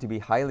all seem to be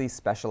highly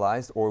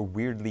specialized or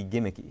weirdly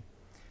gimmicky.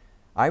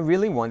 I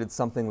really wanted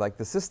something like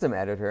the system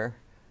editor,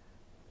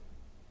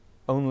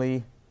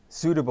 only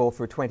suitable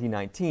for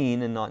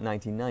 2019 and not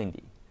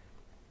 1990.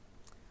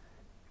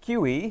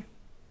 QE,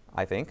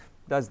 I think,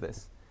 does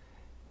this.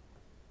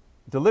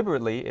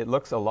 Deliberately, it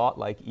looks a lot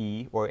like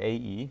E or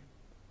AE,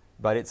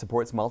 but it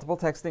supports multiple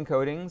text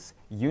encodings,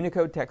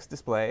 Unicode text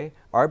display,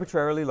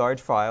 arbitrarily large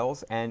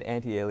files, and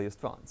anti-aliased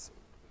fonts.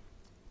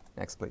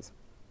 Next, please.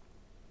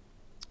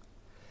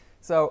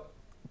 So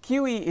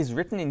QE is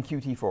written in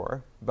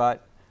Qt4,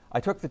 but I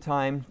took the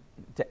time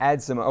to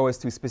add some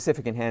OS2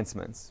 specific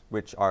enhancements,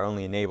 which are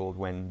only enabled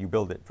when you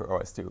build it for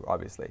OS2,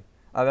 obviously.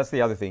 That's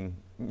the other thing.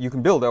 You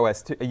can build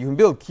OS2. You can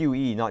build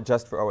QE not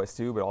just for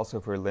OS2, but also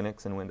for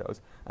Linux and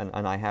Windows.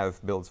 And I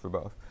have builds for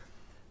both.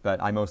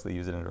 But I mostly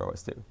use it under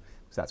OS2,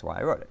 because that's why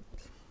I wrote it.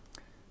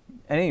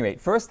 At any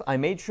rate, first I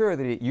made sure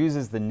that it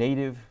uses the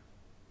native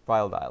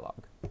file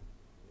dialog,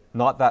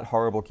 not that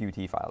horrible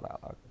Qt file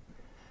dialog.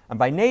 And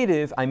by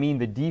native, I mean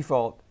the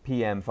default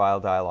PM file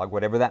dialog,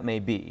 whatever that may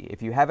be.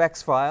 If you have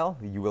Xfile,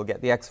 you will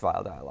get the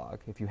Xfile dialog.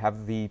 If you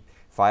have the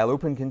file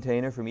open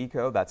container from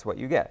Eco, that's what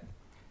you get.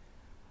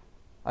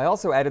 I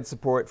also added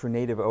support for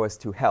native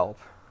OS2 help.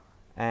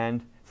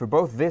 And for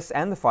both this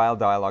and the file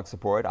dialog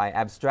support, I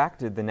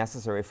abstracted the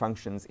necessary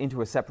functions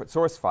into a separate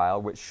source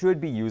file, which should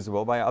be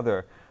usable by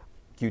other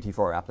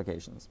Qt4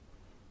 applications.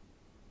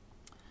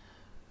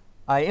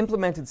 I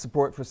implemented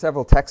support for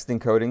several text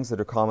encodings that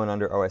are common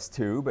under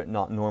OS2, but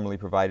not normally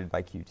provided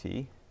by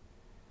Qt.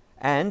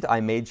 And I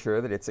made sure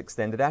that it's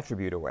extended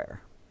attribute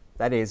aware.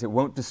 That is, it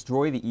won't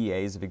destroy the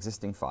EAs of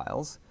existing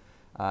files.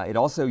 It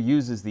also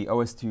uses the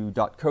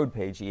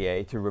os2.codepage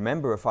EA to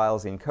remember a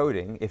file's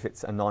encoding if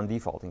it's a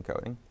non-default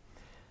encoding.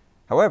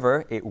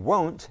 However, it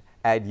won't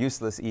add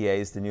useless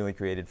EAs to newly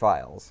created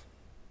files.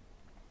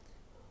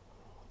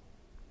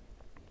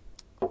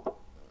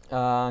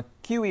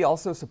 QE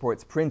also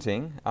supports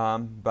printing,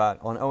 but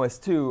on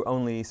OS2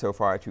 only so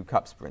far to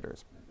CUPS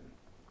printers.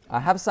 I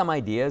have some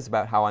ideas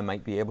about how I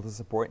might be able to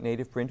support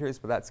native printers,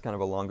 but that's kind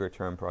of a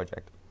longer-term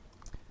project.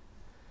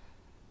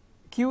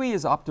 QE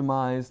is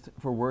optimized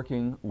for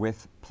working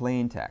with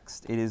plain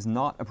text. It is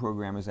not a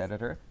programmer's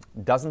editor.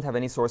 It doesn't have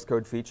any source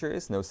code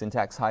features, no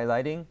syntax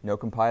highlighting, no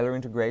compiler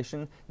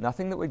integration,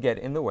 nothing that would get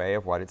in the way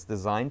of what it's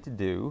designed to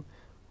do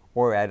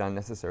or add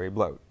unnecessary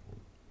bloat.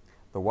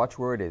 The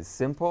watchword is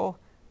simple,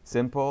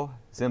 simple,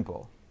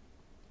 simple.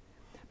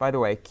 By the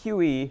way,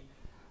 QE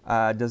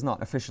does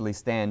not officially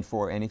stand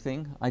for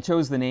anything. I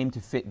chose the name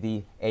to fit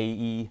the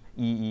AE,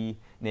 EE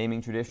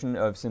naming tradition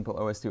of simple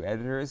OS2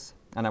 editors.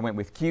 And I went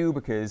with Q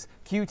because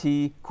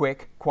Qt,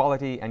 quick,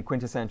 quality, and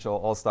quintessential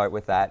all start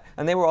with that.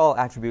 And they were all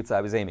attributes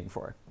I was aiming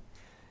for.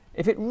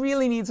 If it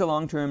really needs a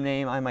long-term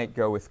name, I might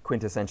go with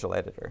quintessential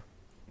editor,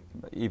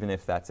 even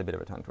if that's a bit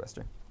of a tongue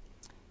twister.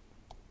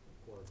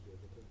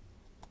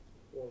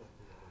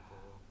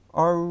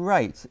 All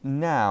right,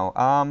 now,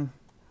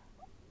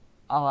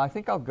 I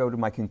think I'll go to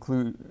my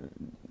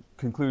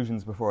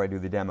conclusions before I do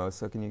the demo.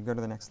 So can you go to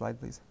the next slide,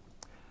 please?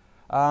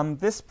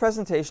 This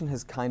presentation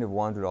has kind of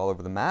wandered all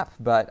over the map,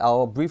 but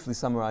I'll briefly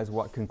summarize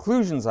what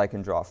conclusions I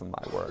can draw from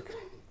my work.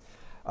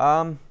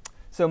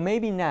 So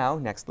maybe now,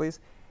 next please,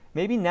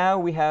 maybe now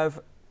we have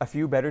a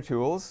few better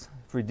tools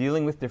for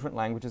dealing with different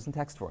languages and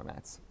text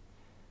formats.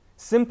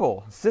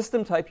 Simple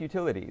system-type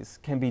utilities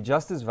can be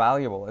just as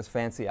valuable as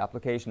fancy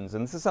applications,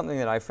 and this is something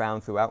that I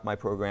found throughout my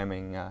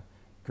programming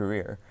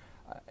career.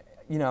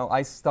 You know,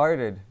 I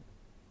started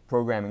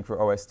programming for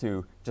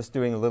OS2 just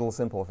doing little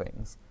simple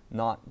things,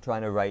 not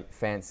trying to write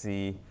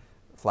fancy,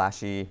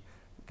 flashy,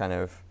 kind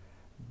of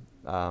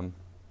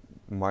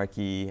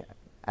marquee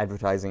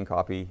advertising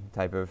copy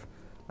type of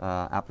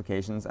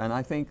applications. And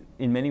I think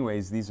in many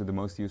ways these are the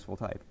most useful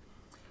type.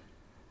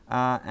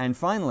 And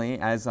finally,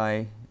 as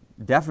I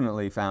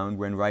definitely found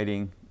when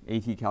writing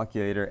AT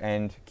Calculator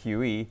and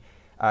QE,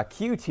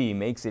 Qt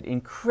makes it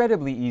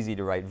incredibly easy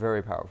to write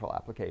very powerful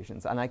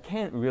applications. And I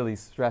can't really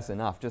stress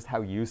enough just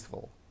how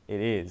useful it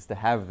is to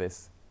have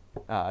this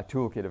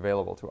toolkit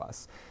available to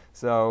us.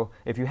 So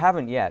if you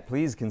haven't yet,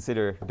 please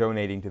consider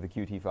donating to the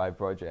Qt5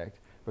 project,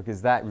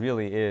 because that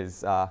really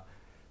is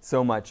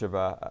so much of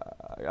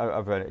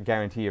a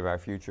guarantee of our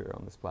future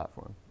on this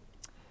platform.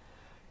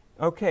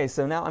 OK,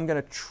 so now I'm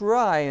going to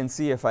try and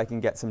see if I can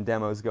get some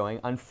demos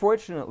going.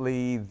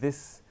 Unfortunately,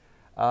 this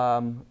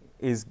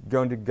is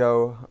going to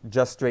go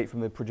just straight from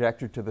the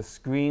projector to the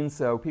screen,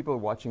 so people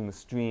watching the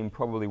stream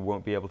probably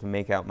won't be able to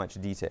make out much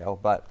detail,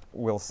 but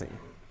we'll see.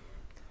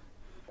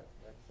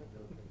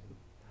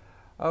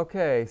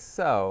 OK,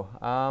 so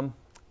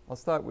I'll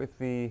start with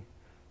the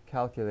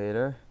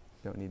calculator.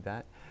 Don't need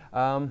that.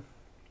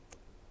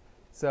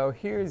 So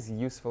here's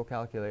useful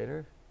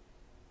calculator.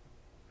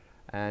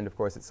 And of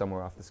course, it's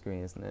somewhere off the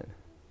screen, isn't it?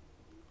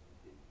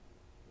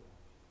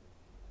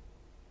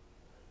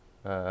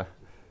 There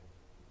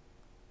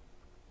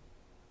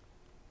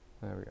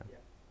we go.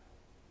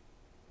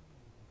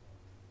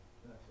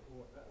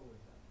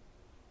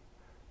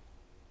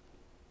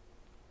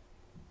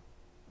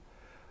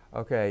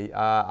 OK,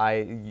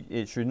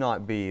 it should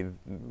not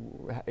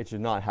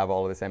have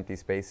all of this empty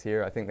space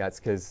here. I think that's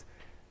because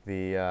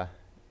the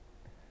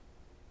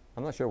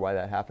I'm not sure why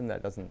that happened.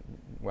 That doesn't,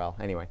 well,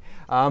 anyway.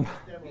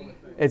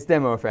 It's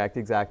demo effect,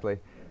 exactly.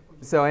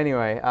 So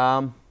anyway,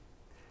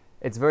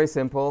 it's very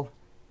simple.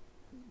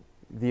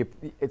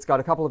 It's got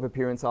a couple of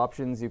appearance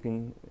options. You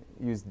can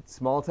use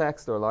small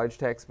text or large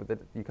text, but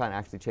you can't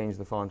actually change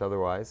the font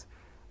otherwise.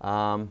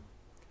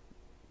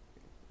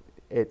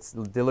 It's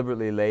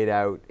deliberately laid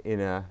out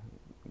in a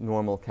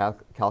normal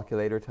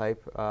calculator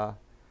type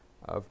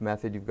of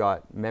method. You've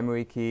got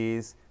memory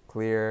keys,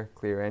 clear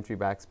entry,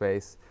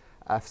 backspace,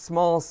 a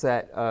small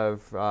set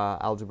of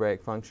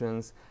algebraic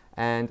functions,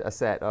 and a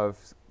set of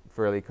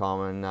fairly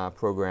common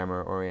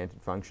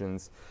programmer-oriented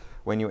functions.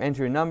 When you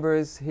enter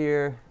numbers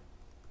here,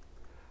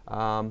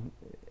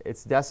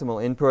 it's decimal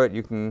input.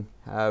 You can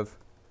have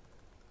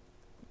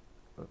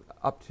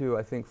up to,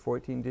 I think,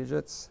 14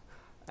 digits.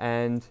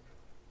 And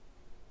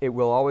it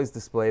will always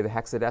display the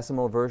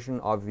hexadecimal version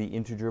of the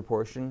integer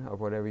portion of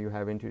whatever you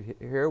have entered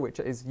here, which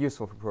is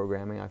useful for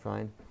programming, I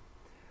find.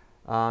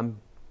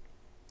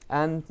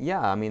 And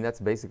yeah, I mean,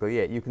 that's basically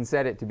it. You can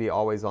set it to be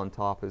always on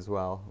top as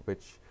well,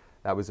 which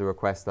that was a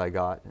request I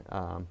got.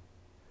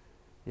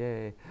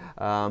 Yay.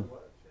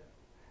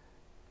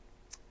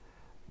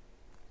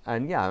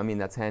 And yeah, I mean,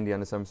 that's handy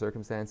under some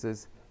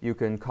circumstances. You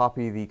can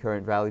copy the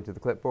current value to the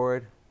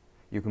clipboard.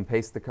 You can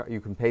paste a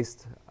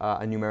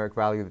numeric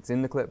value that's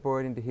in the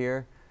clipboard into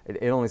here.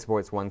 It only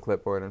supports one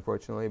clipboard,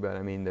 unfortunately, but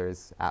I mean,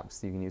 there's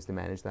apps you can use to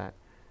manage that.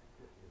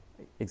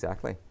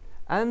 Exactly.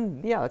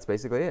 And yeah, that's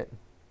basically it.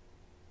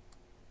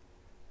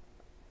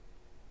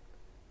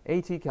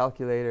 AT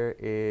calculator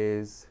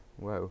is,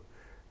 whoa,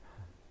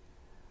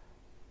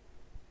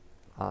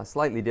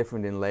 slightly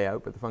different in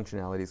layout, but the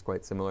functionality is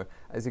quite similar.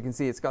 As you can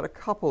see, it's got a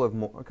couple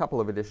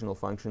of additional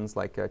functions,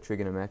 like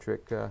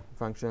trigonometric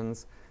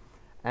functions.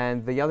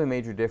 And the other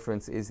major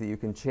difference is that you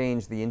can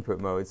change the input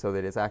mode so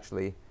that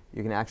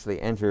you can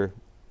actually enter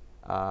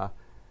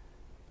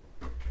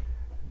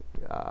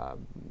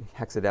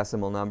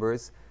hexadecimal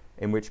numbers,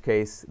 in which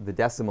case the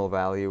decimal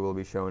value will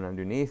be shown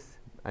underneath.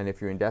 And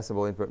if you're in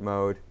decimal input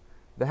mode,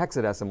 the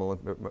hexadecimal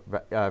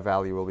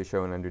value will be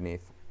shown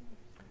underneath.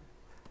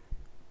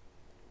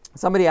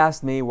 Somebody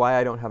asked me why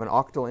I don't have an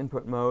octal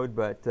input mode,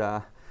 but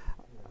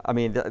I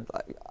mean,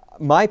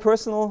 my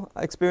personal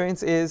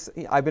experience is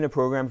I've been a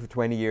programmer for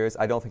 20 years.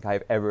 I don't think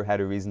I've ever had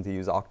a reason to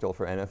use octal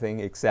for anything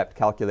except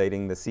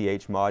calculating the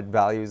chmod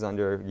values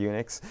under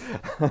Unix.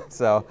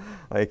 So,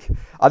 like,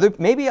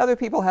 maybe other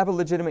people have a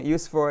legitimate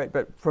use for it,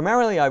 but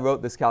primarily I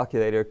wrote this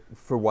calculator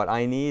for what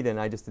I need, and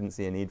I just didn't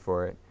see a need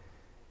for it.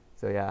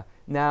 So yeah.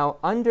 Now,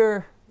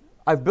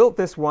 I've built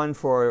this one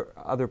for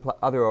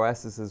other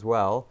OSs as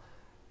well.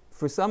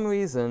 For some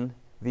reason,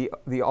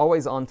 the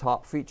always on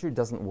top feature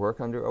doesn't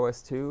work under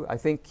OS 2. I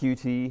think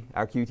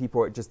our Qt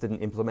port just didn't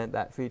implement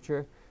that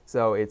feature,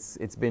 so it's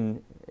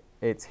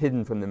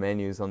hidden from the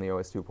menus on the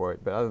OS 2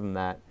 port. But other than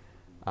that,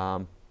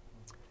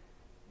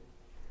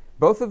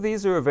 both of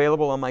these are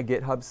available on my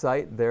GitHub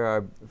site. There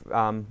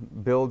are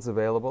builds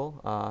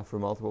available for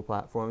multiple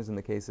platforms in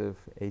the case of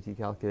AT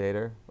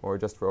Calculator, or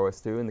just for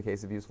OS 2 in the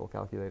case of Useful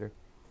Calculator.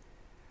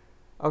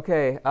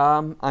 OK,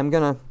 I'm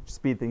going to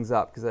speed things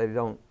up because I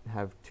don't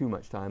have too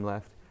much time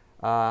left.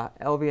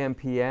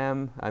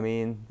 LVMPM, I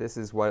mean, this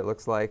is what it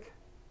looks like,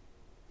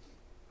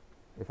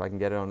 if I can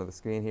get it onto the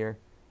screen here.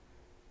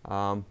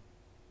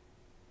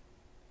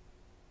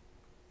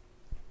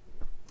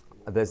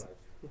 There's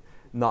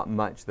not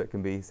much that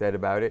can be said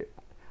about it.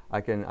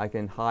 I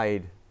can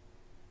hide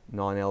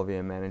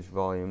non-LVM managed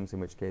volumes, in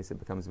which case it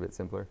becomes a bit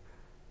simpler.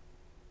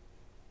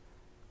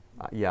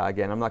 Yeah,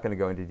 again, I'm not going to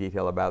go into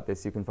detail about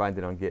this. You can find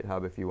it on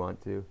GitHub if you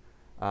want to.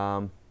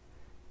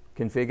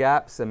 Config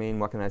apps, I mean,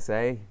 what can I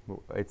say?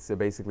 It's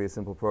basically a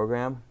simple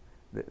program.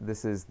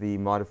 This is the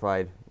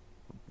modified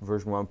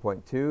version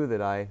 1.2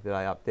 that I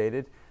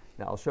updated.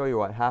 Now, I'll show you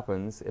what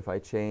happens if I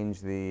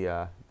change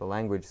the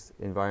language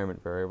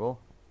environment variable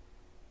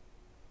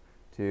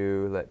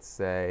to, let's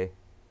say,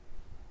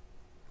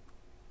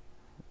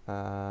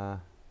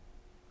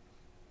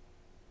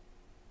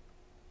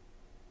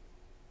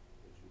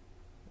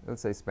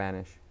 let's say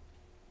Spanish.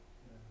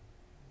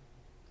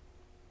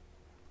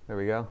 There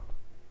we go.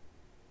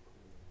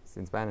 It's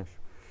in Spanish.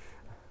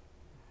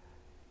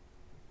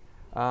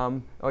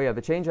 Oh yeah,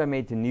 the change I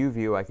made to new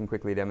view I can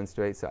quickly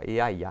demonstrate. So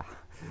yeah.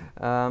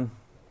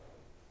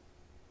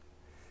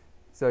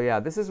 So yeah,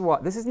 this is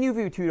new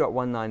view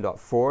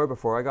 2.19.4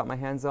 before I got my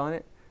hands on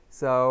it.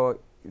 So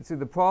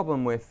the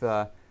problem with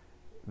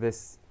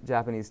this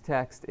Japanese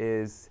text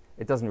is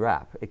it doesn't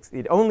wrap.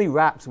 It only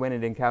wraps when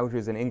it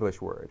encounters an English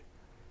word,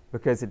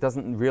 because it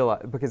doesn't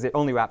realize, because it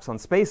only wraps on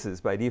spaces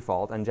by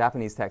default, and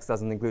Japanese text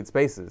doesn't include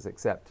spaces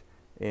except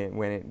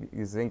when it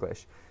uses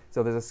English.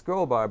 So there's a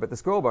scroll bar, but the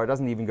scroll bar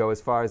doesn't even go as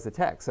far as the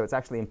text, so it's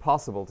actually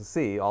impossible to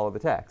see all of the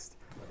text.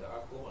 But there are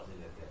commas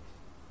in the text.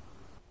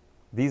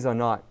 These are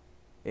not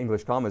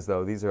English commas,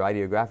 though. These are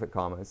ideographic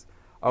commas.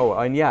 Oh,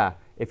 and yeah,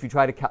 if you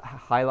try to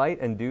highlight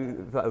and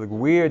do, like,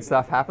 weird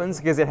stuff happens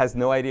because it has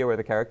no idea where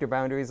the character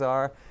boundaries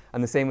are.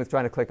 And the same with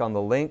trying to click on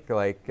the link.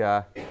 Like,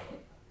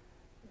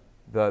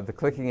 The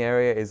clicking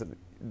area is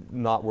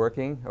not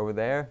working over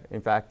there.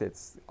 In fact,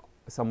 it's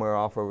somewhere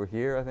off over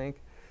here, I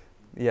think.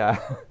 Yeah.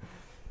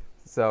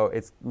 So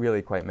it's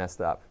really quite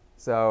messed up.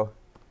 So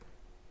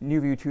new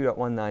view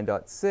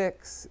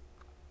 2.19.6,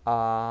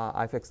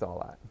 I fixed all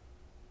that.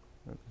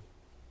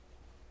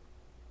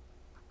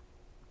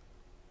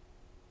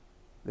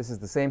 This is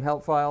the same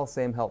help file,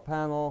 same help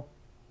panel,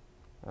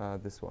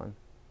 this one.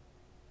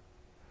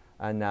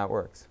 And now it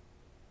works.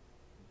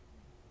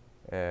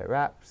 It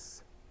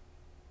wraps.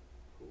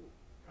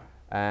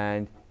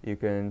 And you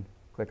can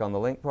click on the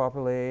link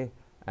properly,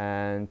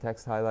 and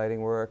text highlighting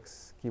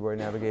works, keyboard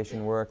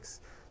navigation works.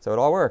 So it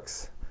all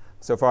works,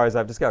 so far as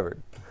I've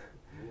discovered.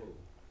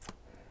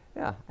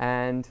 Yeah,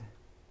 and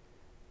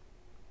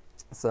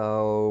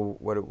so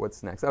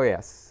what's next? Oh,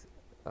 yes,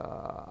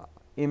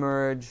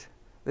 emerge.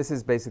 This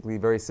is basically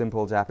very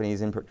simple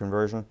Japanese input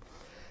conversion.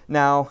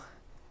 Now,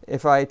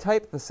 if I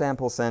type the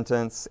sample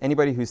sentence,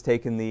 anybody who's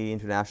taken the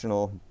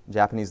International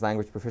Japanese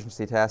Language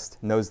Proficiency Test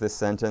knows this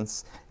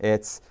sentence.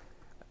 It's,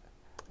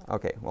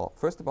 OK, well,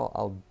 first of all,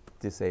 I'll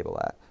disable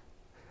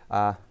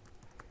that.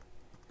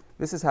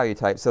 This is how you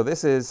type. So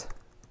this is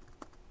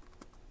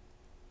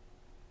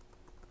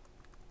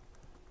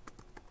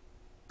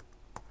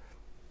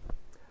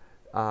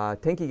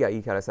Tenki ga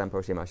ii kara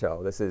sanpo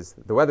shimashou. This is,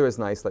 the weather is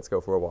nice, let's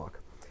go for a walk.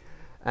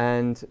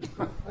 And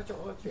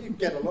you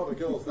get a lot of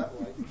girls that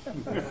way.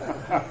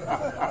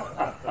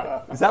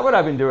 is that what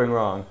I've been doing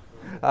wrong?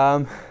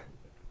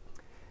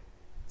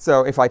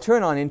 So if I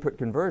turn on input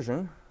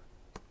conversion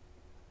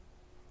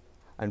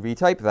and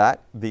retype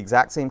that, the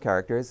exact same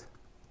characters,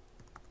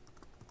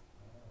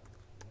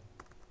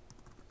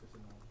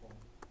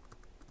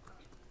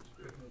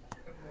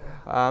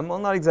 well,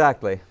 not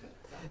exactly.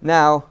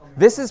 Now,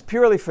 this is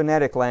purely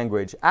phonetic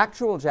language.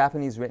 Actual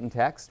Japanese written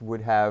text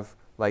would have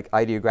like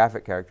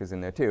ideographic characters in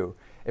there too.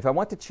 If I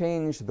want to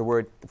change the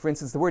word, for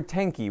instance, the word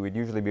tenki would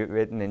usually be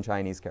written in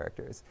Chinese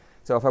characters.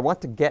 So if I want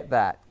to get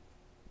that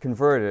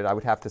converted, I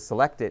would have to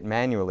select it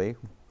manually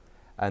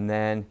and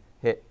then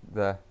hit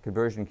the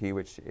conversion key,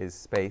 which is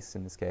space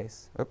in this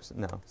case. Oops,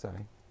 no,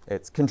 sorry.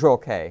 It's Control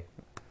K.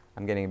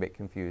 I'm getting a bit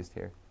confused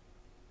here.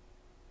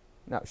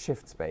 No,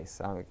 Shift space.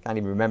 I can't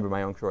even remember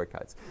my own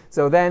shortcuts.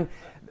 So then,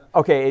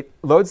 OK, it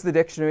loads the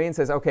dictionary and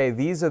says, OK,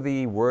 these are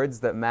the words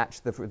that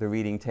match the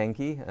reading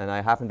tenki. And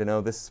I happen to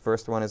know this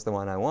first one is the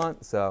one I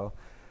want. So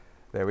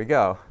there we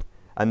go.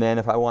 And then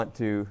if I want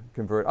to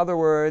convert other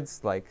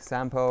words, like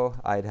sampo,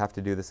 I'd have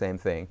to do the same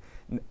thing.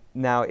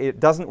 Now, it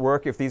doesn't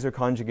work if these are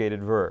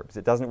conjugated verbs.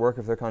 It doesn't work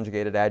if they're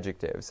conjugated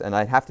adjectives. And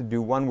I'd have to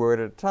do one word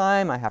at a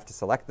time. I have to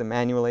select them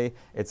manually.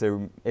 It's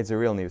a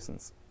real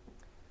nuisance.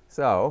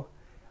 So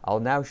I'll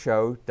now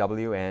show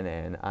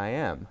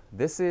WNNIM.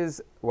 This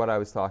is what I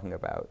was talking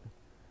about,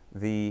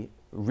 the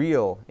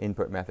real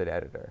input method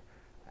editor.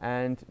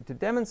 And to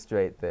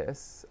demonstrate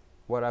this,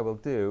 what I will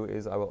do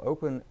is I will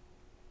open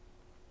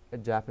a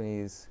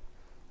Japanese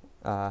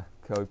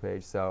code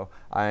page. So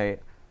I'm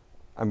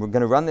going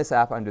to run this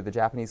app under the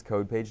Japanese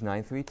code page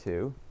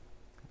 932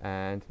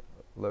 and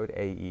load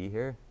AE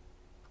here.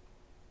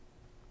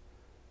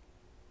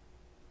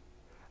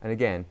 And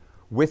again,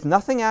 with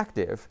nothing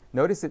active,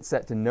 notice it's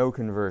set to no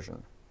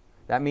conversion.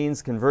 That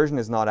means conversion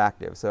is not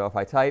active. So if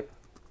I type,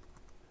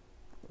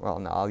 well,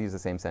 no, I'll use the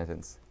same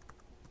sentence.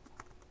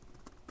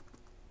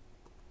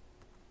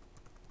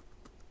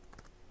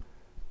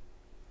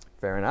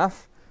 Fair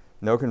enough.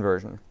 No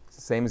conversion. It's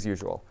the same as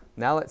usual.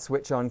 Now let's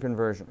switch on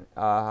conversion.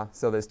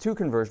 So there's two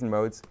conversion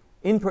modes.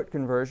 Input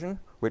conversion,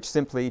 which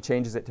simply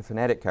changes it to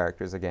phonetic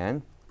characters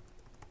again.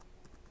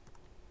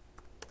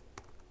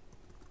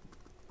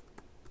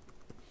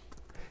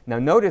 Now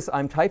notice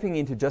I'm typing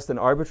into just an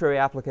arbitrary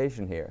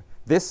application here.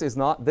 This is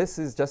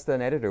just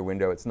an editor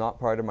window. It's not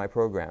part of my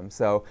program.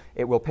 So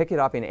it will pick it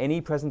up in any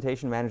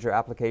presentation manager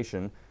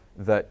application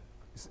that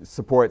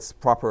supports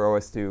proper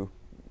OS2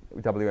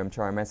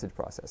 WM-char message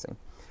processing.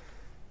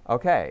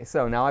 OK,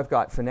 so now I've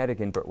got phonetic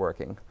input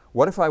working.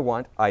 What if I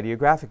want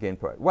ideographic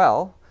input?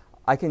 Well,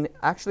 I can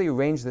actually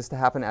arrange this to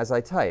happen as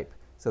I type.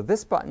 So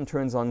this button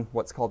turns on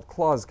what's called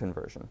clause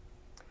conversion.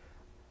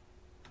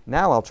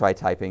 Now I'll try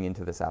typing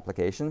into this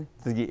application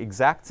the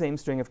exact same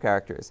string of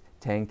characters.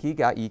 Tenki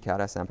ga ii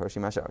kara sanpo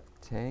shimashou.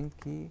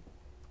 Tenki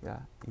ga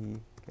ii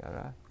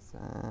kara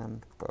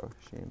sanpo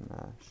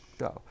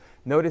shimashou.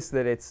 Notice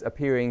that it's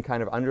appearing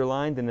kind of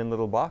underlined in a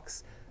little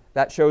box.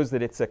 That shows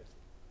that it's a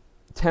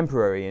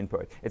temporary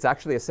input. It's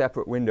actually a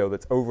separate window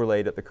that's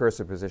overlaid at the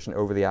cursor position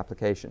over the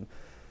application.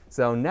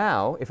 So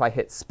now, if I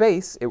hit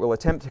space, it will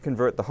attempt to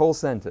convert the whole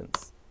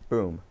sentence.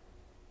 Boom.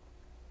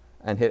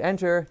 And hit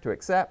enter to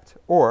accept.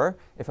 Or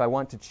if I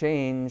want to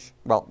change,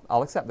 well,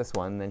 I'll accept this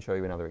one and then show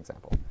you another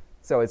example.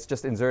 So it's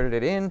just inserted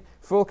it in,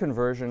 full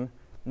conversion,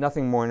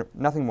 nothing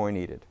more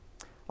needed.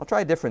 I'll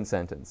try a different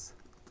sentence.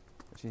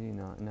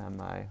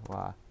 Namai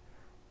wa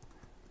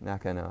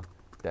Nakano.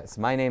 Yes,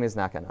 my name is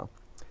Nakano.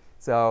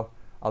 So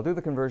I'll do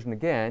the conversion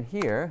again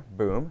here,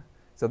 boom.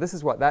 So this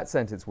is what that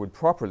sentence would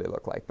properly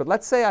look like. But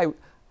let's say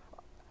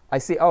I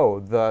see, oh,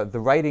 the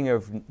writing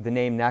of the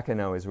name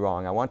Nakano is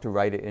wrong. I want to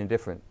write it in a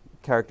different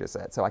character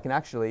set. So I can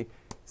actually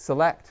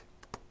select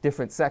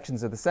different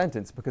sections of the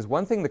sentence, because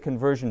one thing the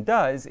conversion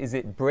does is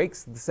it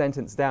breaks the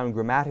sentence down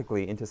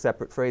grammatically into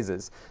separate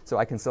phrases. So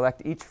I can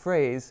select each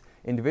phrase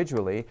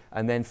individually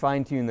and then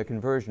fine-tune the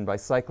conversion by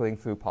cycling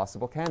through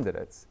possible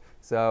candidates.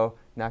 So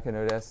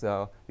Nakanode,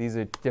 so these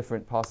are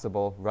different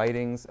possible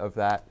writings of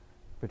that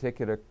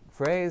particular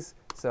phrase.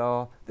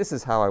 So this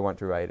is how I want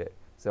to write it.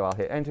 So I'll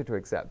hit enter to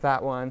accept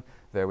that one.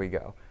 There we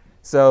go.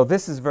 So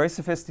this is very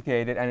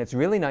sophisticated, and it's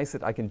really nice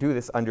that I can do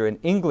this under an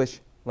English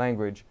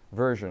language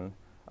version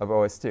of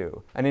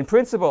OS2. And in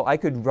principle, I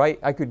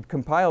could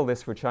compile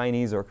this for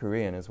Chinese or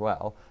Korean as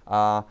well.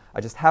 I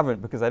just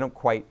haven't, because I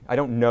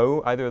don't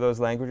know either of those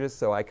languages,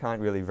 so I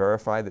can't really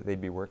verify that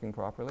they'd be working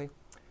properly.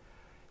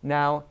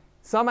 Now,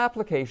 some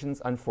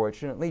applications,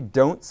 unfortunately,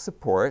 don't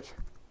support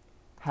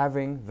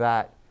having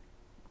that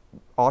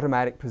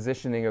automatic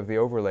positioning of the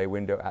overlay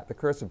window at the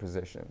cursor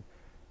position.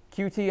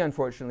 Qt,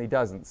 unfortunately,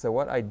 doesn't. So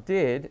what I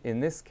did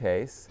in this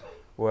case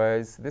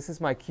was, this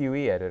is my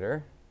QE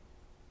editor.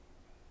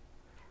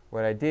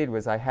 What I did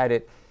was I had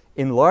it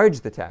enlarge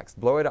the text,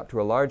 blow it up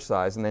to a large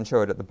size, and then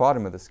show it at the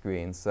bottom of the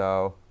screen.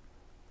 So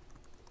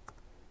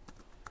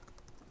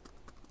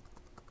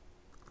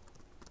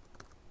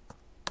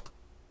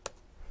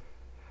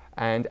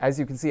and as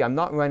you can see, I'm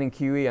not running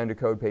QE under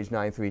code page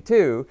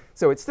 932,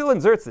 so it still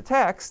inserts the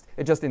text.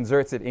 It just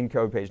inserts it in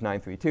code page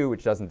 932,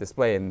 which doesn't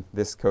display in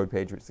this code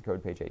page, which is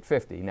code page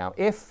 850. Now,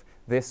 if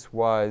this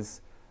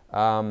was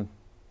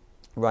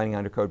running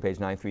under code page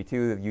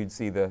 932, you'd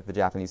see the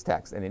Japanese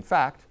text. And in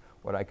fact,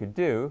 what I could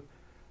do,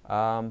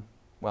 well,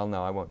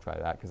 no, I won't try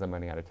that because I'm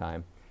running out of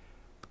time.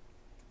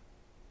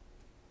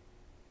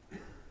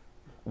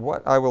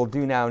 What I will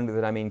do now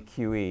that I'm in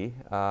QE,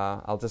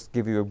 I'll just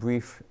give you a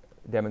brief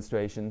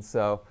demonstration.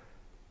 So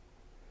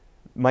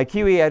my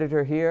QE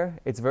editor here,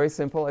 it's very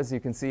simple. As you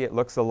can see, it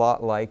looks a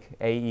lot like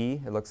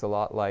AE. It looks a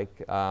lot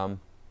like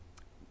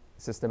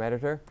System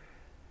Editor.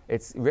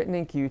 It's written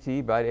in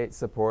Qt, but it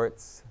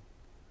supports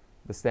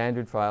the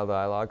standard file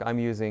dialog. I'm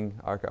using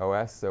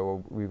ArcaOS,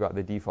 so we've got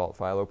the default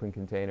file open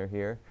container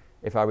here.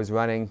 If I was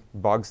running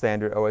bog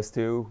standard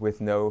OS2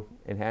 with no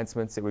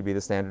enhancements, it would be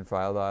the standard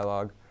file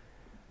dialog.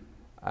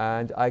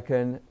 And I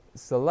can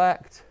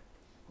select,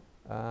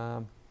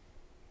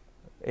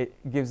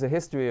 it gives a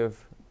history of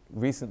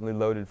recently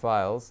loaded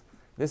files.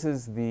 This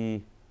is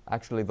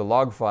actually the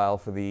log file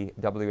for the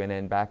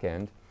WNN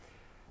backend.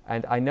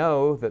 And I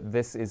know that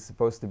this is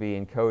supposed to be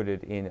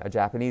encoded in a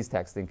Japanese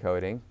text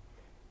encoding.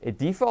 It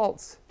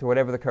defaults to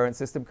whatever the current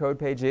system code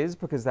page is,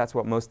 because that's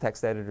what most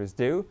text editors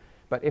do.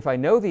 But if I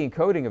know the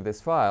encoding of this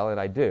file,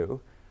 and I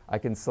do, I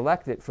can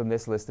select it from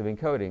this list of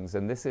encodings.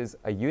 And this is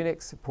a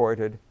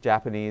Unix-ported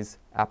Japanese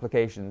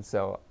application.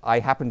 So I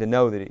happen to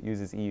know that it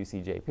uses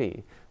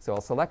EUCJP. So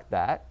I'll select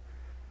that.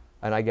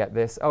 And I get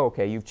this, oh,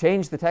 OK, you've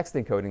changed the text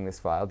encoding in this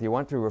file. Do you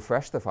want to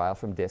refresh the file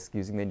from disk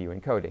using the new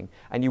encoding?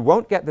 And you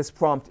won't get this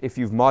prompt if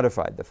you've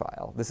modified the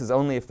file. This is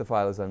only if the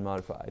file is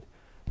unmodified.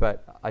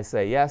 But I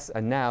say yes,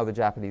 and now the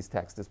Japanese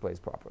text displays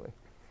properly.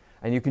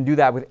 And you can do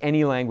that with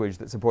any language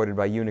that's supported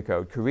by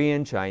Unicode.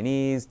 Korean,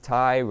 Chinese,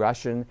 Thai,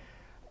 Russian,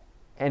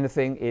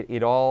 anything.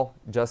 It all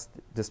just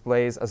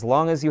displays, as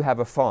long as you have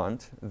a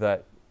font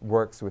that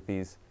works with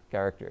these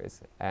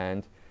characters.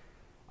 And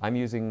I'm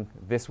using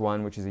this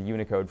one, which is a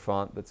Unicode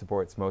font that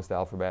supports most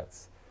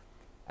alphabets.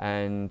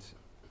 And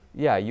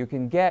yeah, you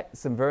can get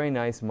some very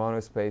nice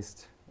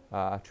monospaced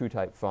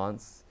TrueType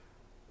fonts.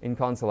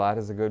 Inconsolat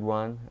is a good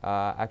one.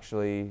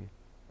 Actually,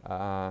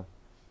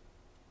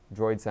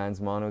 Droid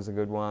Sans Mono is a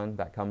good one.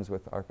 That comes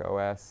with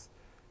ArcaOS.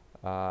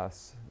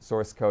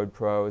 Source Code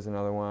Pro is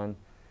another one.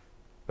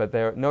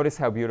 But notice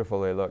how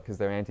beautiful they look, because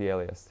they're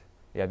anti-aliased.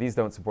 Yeah, these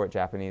don't support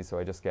Japanese, so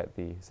I just get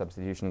the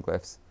substitution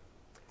glyphs.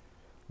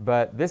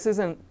 But this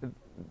isn't,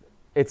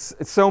 it's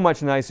so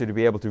much nicer to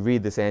be able to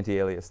read this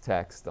anti-alias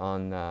text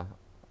on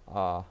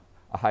a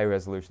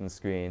high-resolution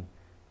screen.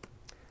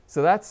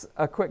 So that's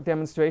a quick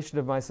demonstration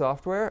of my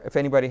software. If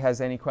anybody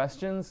has any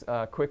questions,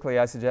 quickly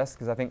I suggest,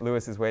 because I think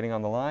Lewis is waiting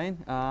on the line.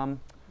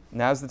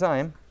 Now's the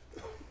time.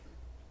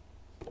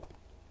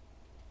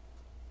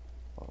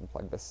 I'll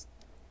unplug this.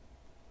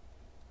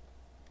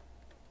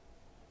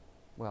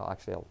 Well,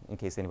 actually, in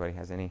case anybody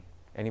has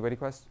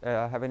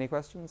have any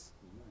questions?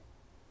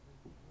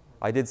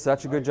 I did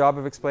such a good job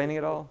of explaining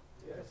it all.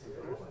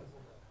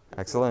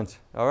 Excellent.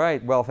 All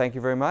right. Well, thank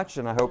you very much,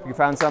 and I hope you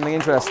found something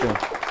interesting.